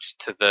are linked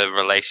to the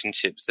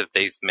relationships of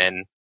these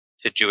men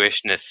to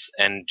Jewishness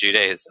and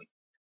Judaism?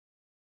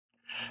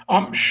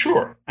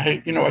 Sure.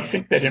 I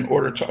think that in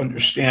order to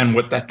understand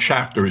what that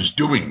chapter is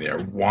doing there,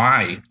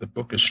 why the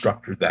book is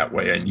structured that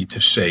way, I need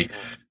to say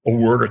a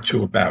word or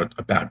two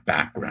about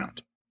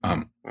background.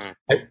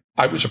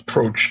 I was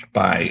approached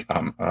by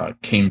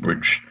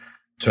Cambridge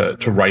to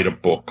write a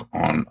book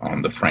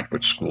on the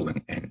Frankfurt School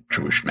and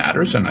Jewish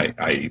matters, and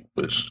I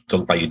was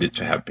delighted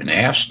to have been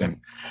asked,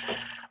 and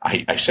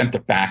I sent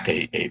it back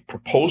a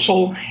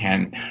proposal,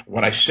 and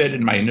what I said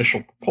in my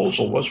initial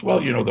proposal was, well,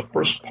 the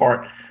first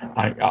part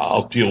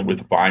I'll deal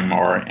with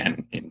Weimar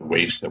and in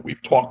ways that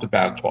we've talk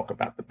about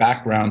the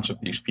backgrounds of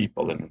these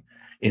people, and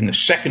in the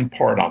second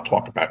part I'll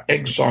talk about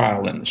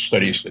exile and the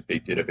studies that they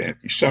did of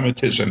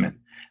anti-Semitism and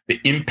the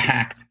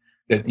impact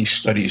that these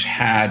studies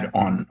had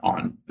on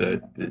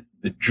the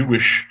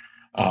Jewish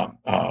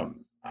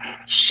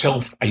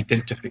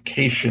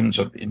self-identifications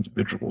of the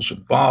individuals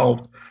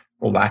involved.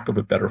 for lack of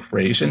a better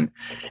phrase. And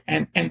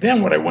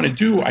then what I want to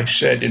do, I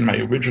said in my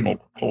original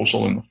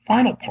proposal in the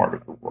final part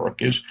of the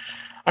work, is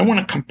I want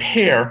to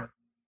compare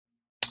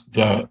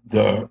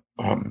the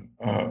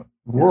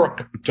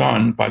work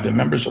done by the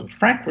members of the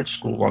Frankfurt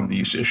School on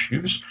these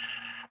issues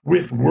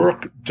with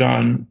work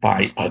done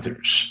by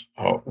others,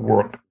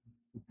 work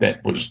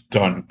that was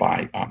done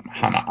by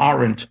Hannah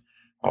Arendt,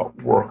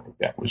 work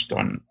that was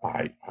done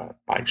by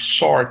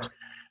Sartre,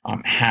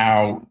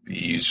 how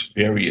these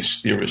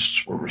various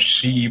theorists were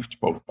received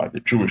both by the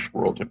Jewish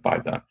world and by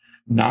the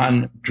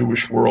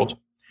non-Jewish world.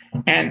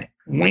 And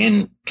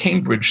when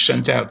Cambridge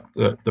sent out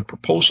the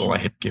proposal I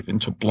had given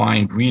to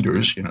blind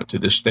readers, to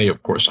this day,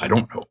 of course, I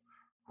don't know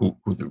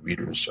who the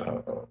readers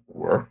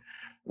were.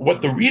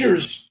 What the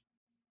readers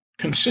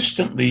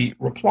consistently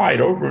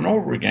replied over and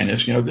over again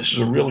is, this is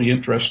a really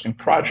interesting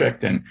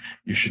project, and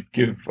you should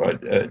give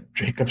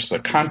Jacobs the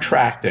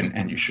contract,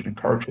 and you should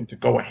encourage him to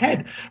go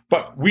ahead.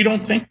 But we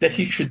don't think that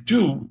he should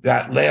do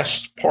that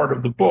last part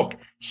of the book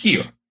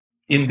here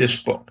in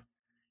this book.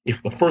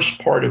 If the first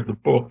part of the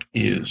book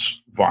is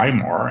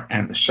Weimar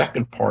and the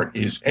second part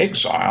is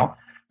exile,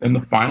 then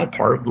the final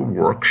part of the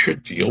work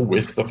should deal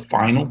with the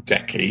final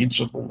decades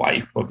of the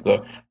life of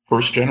the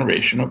first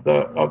generation of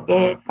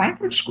the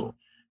Frankfurt School.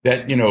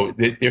 That,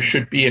 that there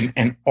should be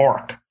an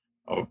arc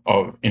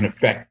of, in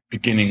effect,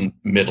 beginning,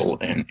 middle,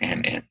 and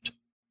end.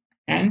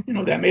 And,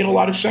 that made a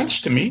lot of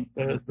sense to me.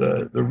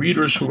 The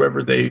readers,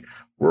 whoever they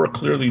were,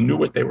 clearly knew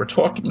what they were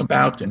talking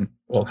about and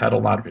all had a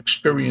lot of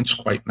experience,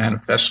 quite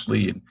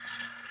manifestly, in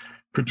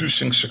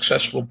producing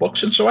successful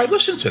books. And so I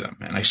listened to them,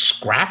 and I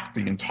scrapped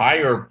the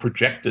entire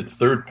projected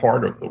third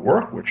part of the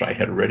work, which I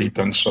had already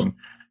done some,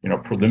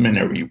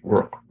 preliminary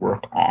work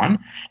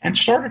on, and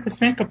started to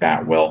think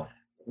about, well,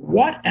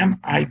 what am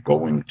I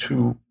going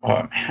to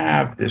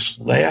have this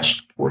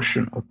last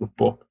portion of the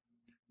book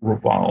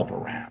revolve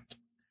around?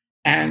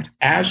 And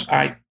as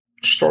I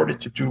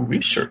started to do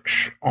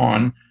research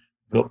on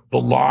the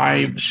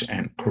lives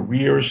and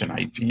careers and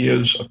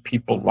ideas of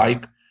people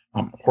like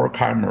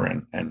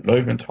Horkheimer and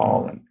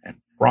Löwenthal and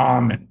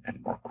Fromm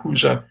and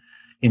Marcuse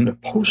in the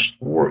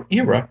post-war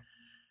era,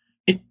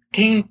 it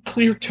became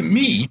clear to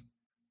me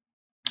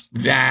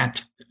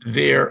that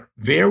their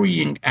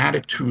varying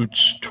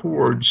attitudes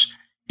towards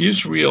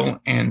Israel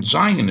and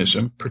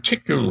Zionism,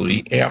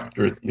 particularly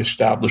after the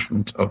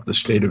establishment of the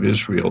State of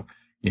Israel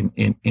in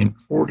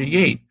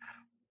 1948,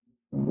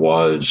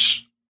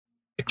 was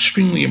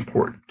extremely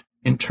important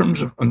in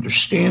terms of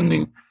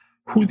understanding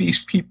who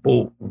these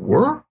people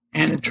were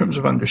and in terms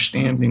of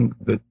understanding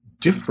the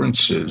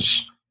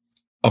differences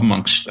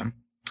amongst them.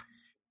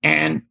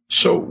 And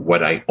so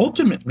what I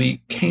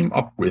ultimately came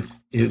up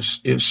with is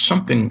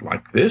something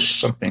like this,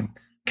 something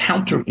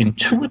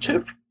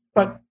counterintuitive,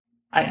 but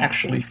I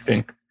actually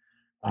think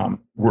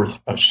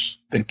worth us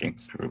thinking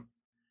through.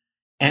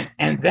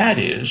 And that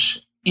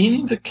is,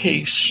 in the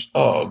case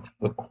of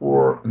the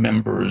core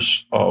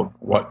members of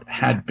what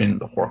had been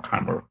the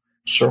Horkheimer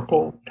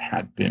Circle,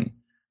 had been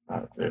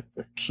the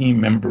key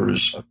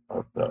members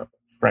of the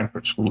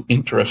Frankfurt School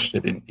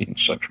interested in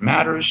such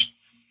matters,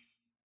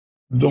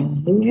 the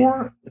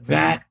more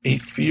that a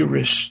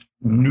theorist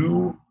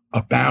knew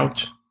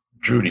about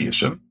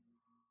Judaism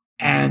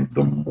and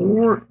the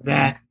more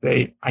that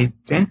they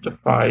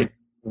identified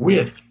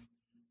with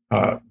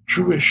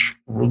Jewish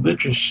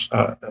religious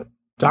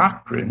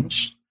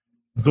doctrines,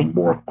 the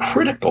more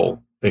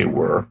critical they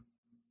were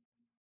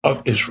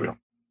of Israel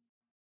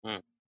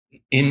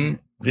in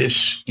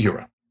this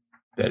era.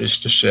 That is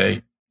to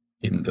say,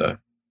 in the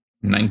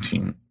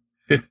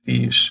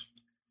 1950s,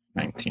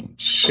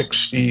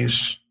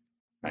 1960s,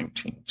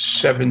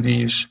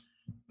 1970s,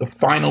 the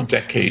final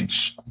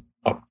decades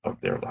of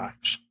their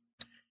lives.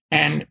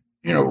 And,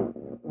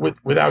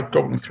 without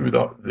going through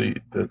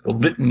the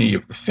litany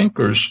of the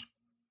thinkers,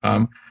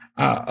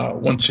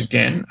 once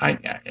again,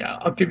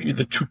 I'll give you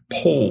the two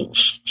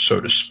poles, so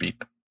to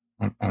speak,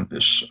 on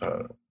this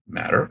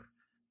matter.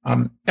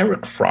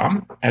 Erich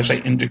Fromm, as I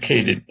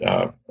indicated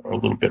a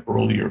little bit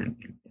earlier in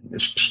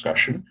this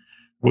discussion,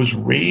 was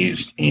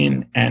raised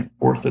in an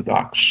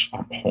Orthodox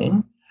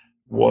home,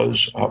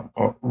 was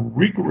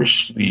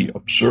rigorously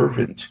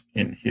observant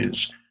in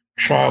his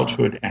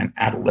childhood and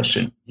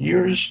adolescent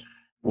years,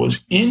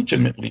 was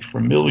intimately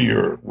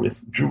familiar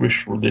with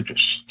Jewish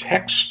religious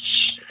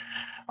texts.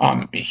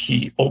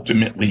 He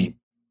ultimately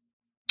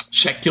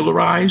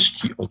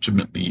secularized. He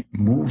ultimately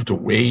moved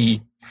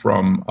away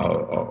from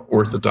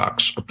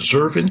Orthodox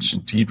observance,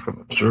 indeed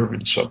from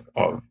observance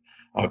of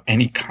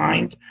any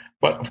kind.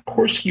 But of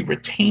course, he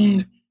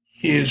retained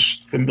his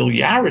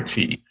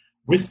familiarity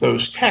with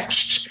those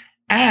texts,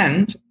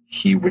 and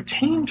he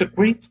retained a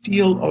great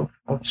deal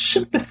of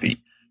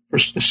sympathy for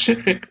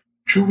specific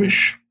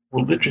Jewish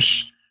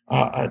religious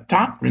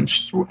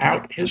doctrines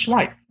throughout his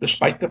life,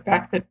 despite the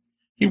fact that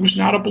he was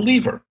not a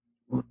believer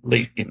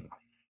late in life.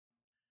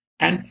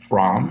 And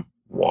Fromm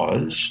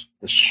was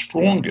the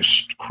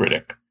strongest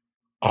critic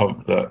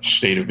of the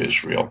State of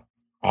Israel,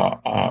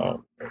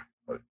 of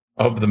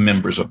the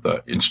members of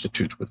the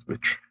institute with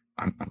which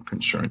I'm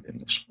concerned in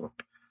this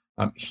book.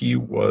 He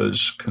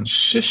was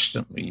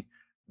consistently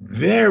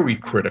very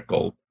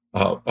critical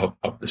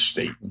of the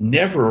state,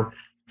 never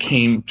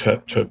came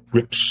to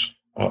grips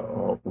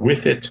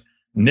with it,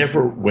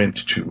 never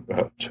went to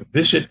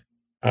visit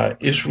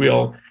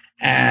Israel,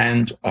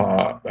 and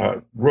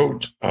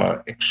wrote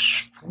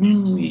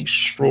extremely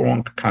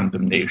strong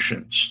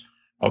condemnations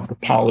of the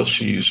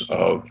policies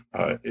of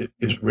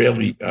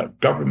Israeli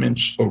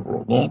governments over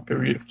a long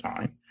period of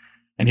time.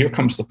 And here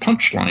comes the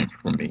punchline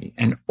for me.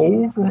 And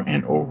over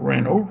and over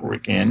and over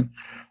again,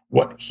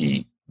 what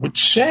he would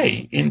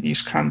say in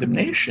these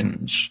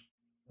condemnations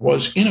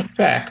was, in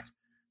effect,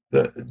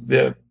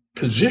 the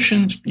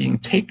positions being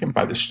taken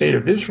by the state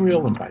of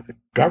Israel and by the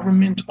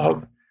government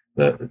of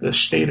the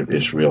state of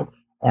Israel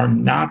are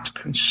not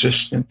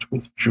consistent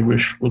with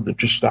Jewish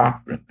religious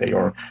doctrine. They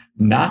are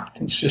not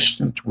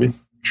consistent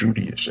with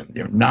Judaism.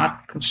 They're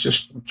not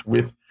consistent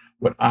with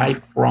what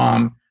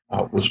Fromm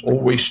was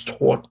always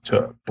taught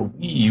to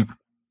believe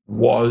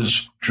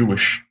was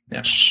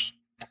Jewishness.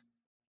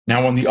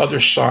 Now, on the other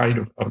side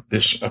of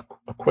this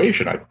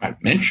equation,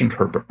 I've mentioned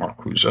Herbert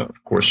Marcuse,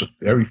 of course, a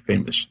very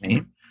famous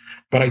name,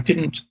 but I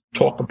didn't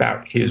talk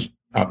about his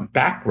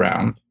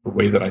background the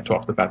way that I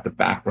talked about the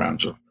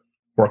backgrounds of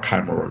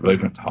Horkheimer or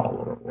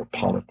Leventhal or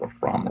Pollock or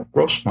Fromm or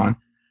Grossman,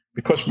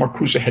 because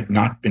Marcuse had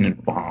not been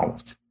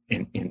involved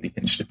in the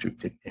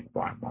Institute in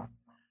Weimar.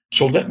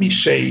 So let me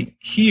say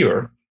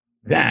here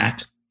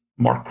that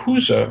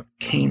Marcuse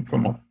came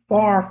from a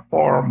far,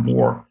 far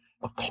more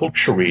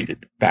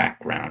acculturated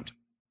background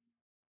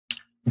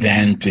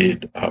than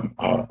did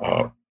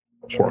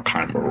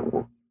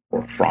Horkheimer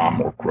or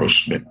Fromm or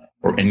Grossman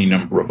or any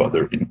number of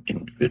other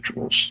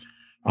individuals.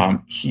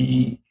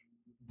 He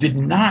did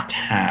not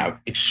have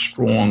a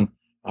strong,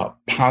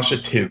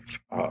 positive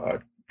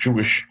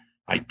Jewish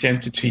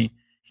identity.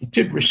 He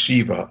did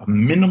receive a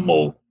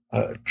minimal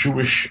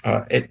Jewish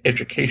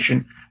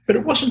education, but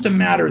it wasn't a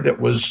matter that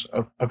was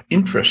of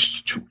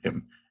interest to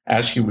him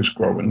as he was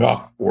growing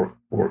up or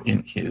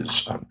in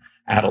his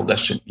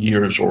adolescent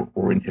years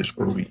or in his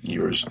early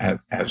years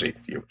as a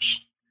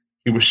theorist.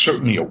 He was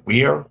certainly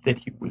aware that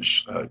he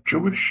was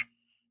Jewish.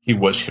 He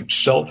was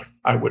himself,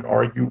 I would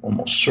argue,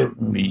 almost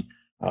certainly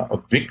a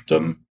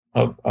victim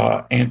of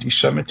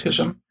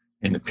anti-Semitism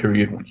in the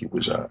period when he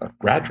was a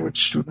graduate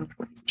student,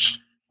 when he was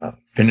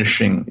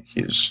finishing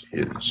his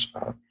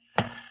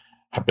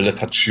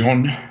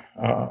habilitation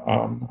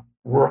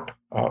work,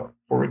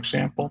 for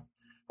example.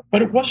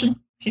 But it wasn't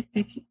he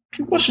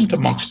wasn't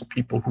amongst the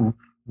people who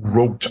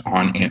wrote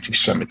on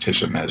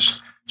anti-Semitism as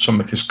some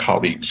of his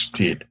colleagues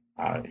did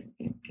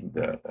in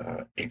the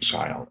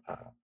exile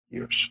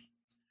years.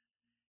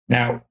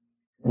 Now,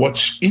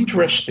 what's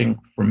interesting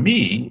for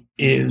me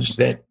is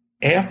that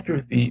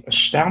after the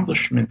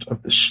establishment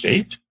of the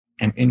state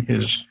and in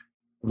his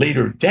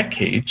later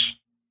decades,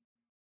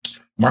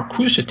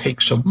 Marcuse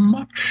takes a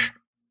much,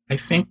 I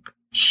think,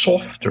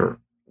 softer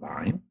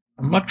line,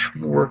 a much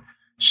more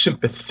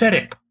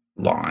sympathetic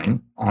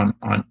line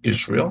on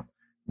Israel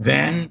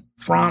than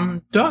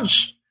Fromm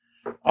does.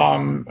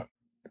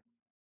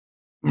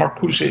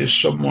 Marcuse is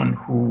someone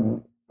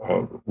who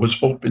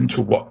was open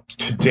to what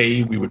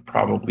today we would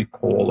probably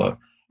call a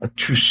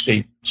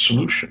two-state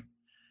solution.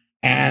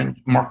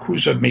 And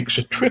Marcuse makes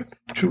a trip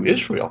to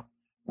Israel,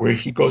 where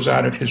he goes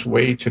out of his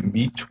way to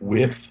meet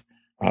with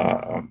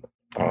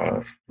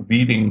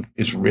leading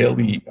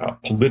Israeli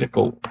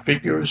political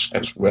figures,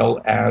 as well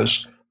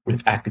as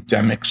with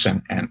academics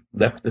and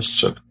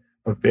leftists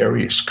of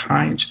various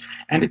kinds.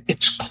 And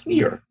it's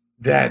clear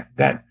that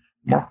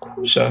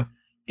Marcuse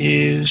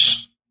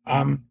is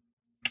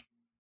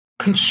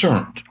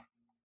concerned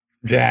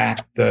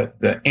that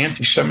the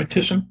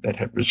anti-Semitism that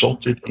had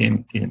resulted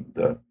in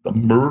the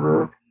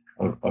murder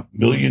of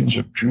millions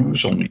of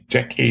Jews only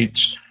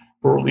decades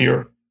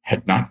earlier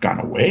had not gone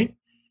away.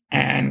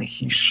 And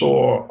he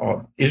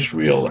saw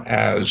Israel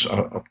as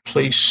a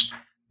place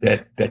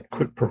that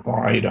could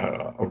provide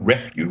a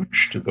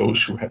refuge to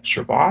those who had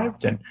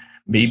survived, and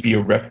maybe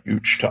a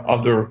refuge to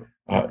other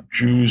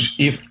Jews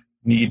if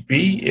need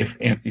be, if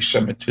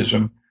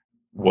anti-Semitism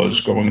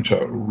was going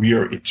to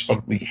rear its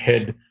ugly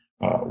head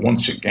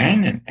once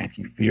again, and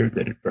he feared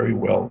that it very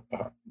well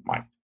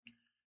might.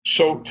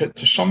 So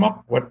to sum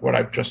up what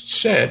I've just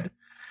said,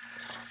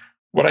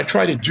 what I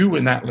try to do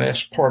in that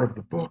last part of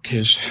the book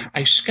is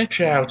I sketch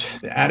out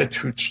the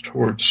attitudes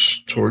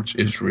towards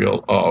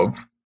Israel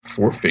of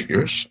four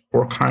figures,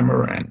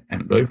 Horkheimer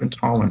and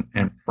Leventhal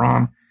and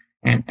Fromm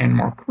and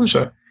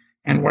Marcuse.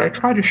 And what I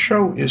try to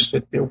show is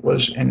that there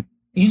was an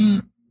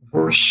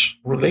inverse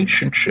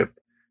relationship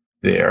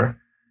there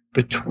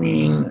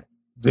between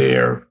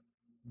their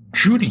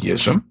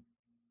Judaism,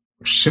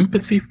 or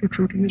sympathy for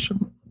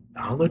Judaism,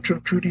 knowledge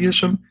of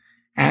Judaism,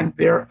 and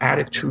their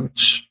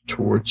attitudes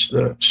towards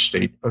the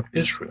state of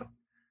Israel.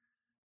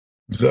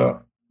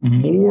 The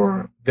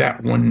more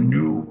that one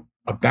knew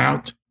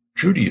about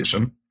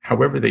Judaism,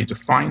 however they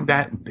defined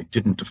that, and they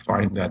didn't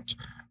define that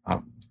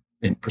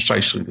in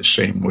precisely the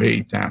same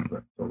way down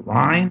the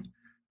line,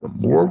 the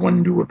more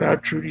one knew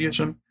about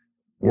Judaism,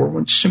 the more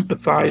one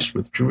sympathized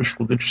with Jewish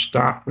religious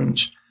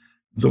doctrines,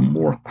 the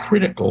more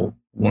critical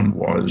one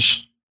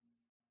was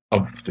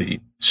of the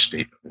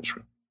state of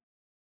Israel.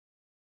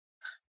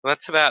 Well,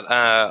 that's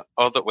about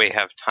all that we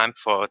have time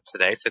for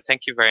today. So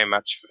thank you very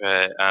much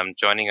for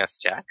joining us,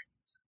 Jack.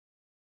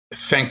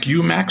 Thank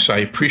you, Max. I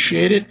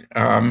appreciate it.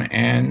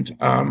 And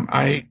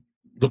I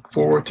look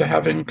forward to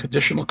having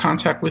additional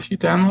contact with you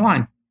down the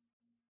line.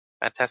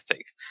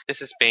 Fantastic. This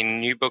has been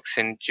New Books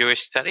in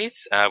Jewish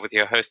Studies with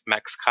your host,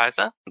 Max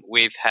Kaiser.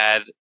 We've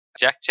had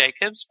Jack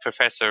Jacobs,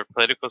 Professor of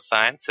Political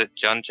Science at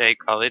John Jay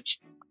College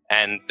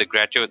and the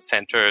Graduate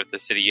Center of the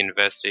City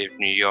University of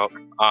New York,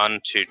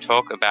 on to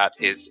talk about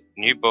his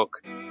new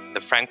book, The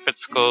Frankfurt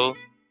School,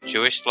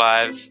 Jewish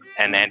Lives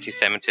and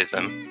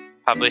Antisemitism,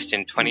 published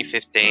in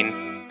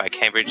 2015 by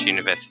Cambridge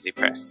University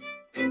Press.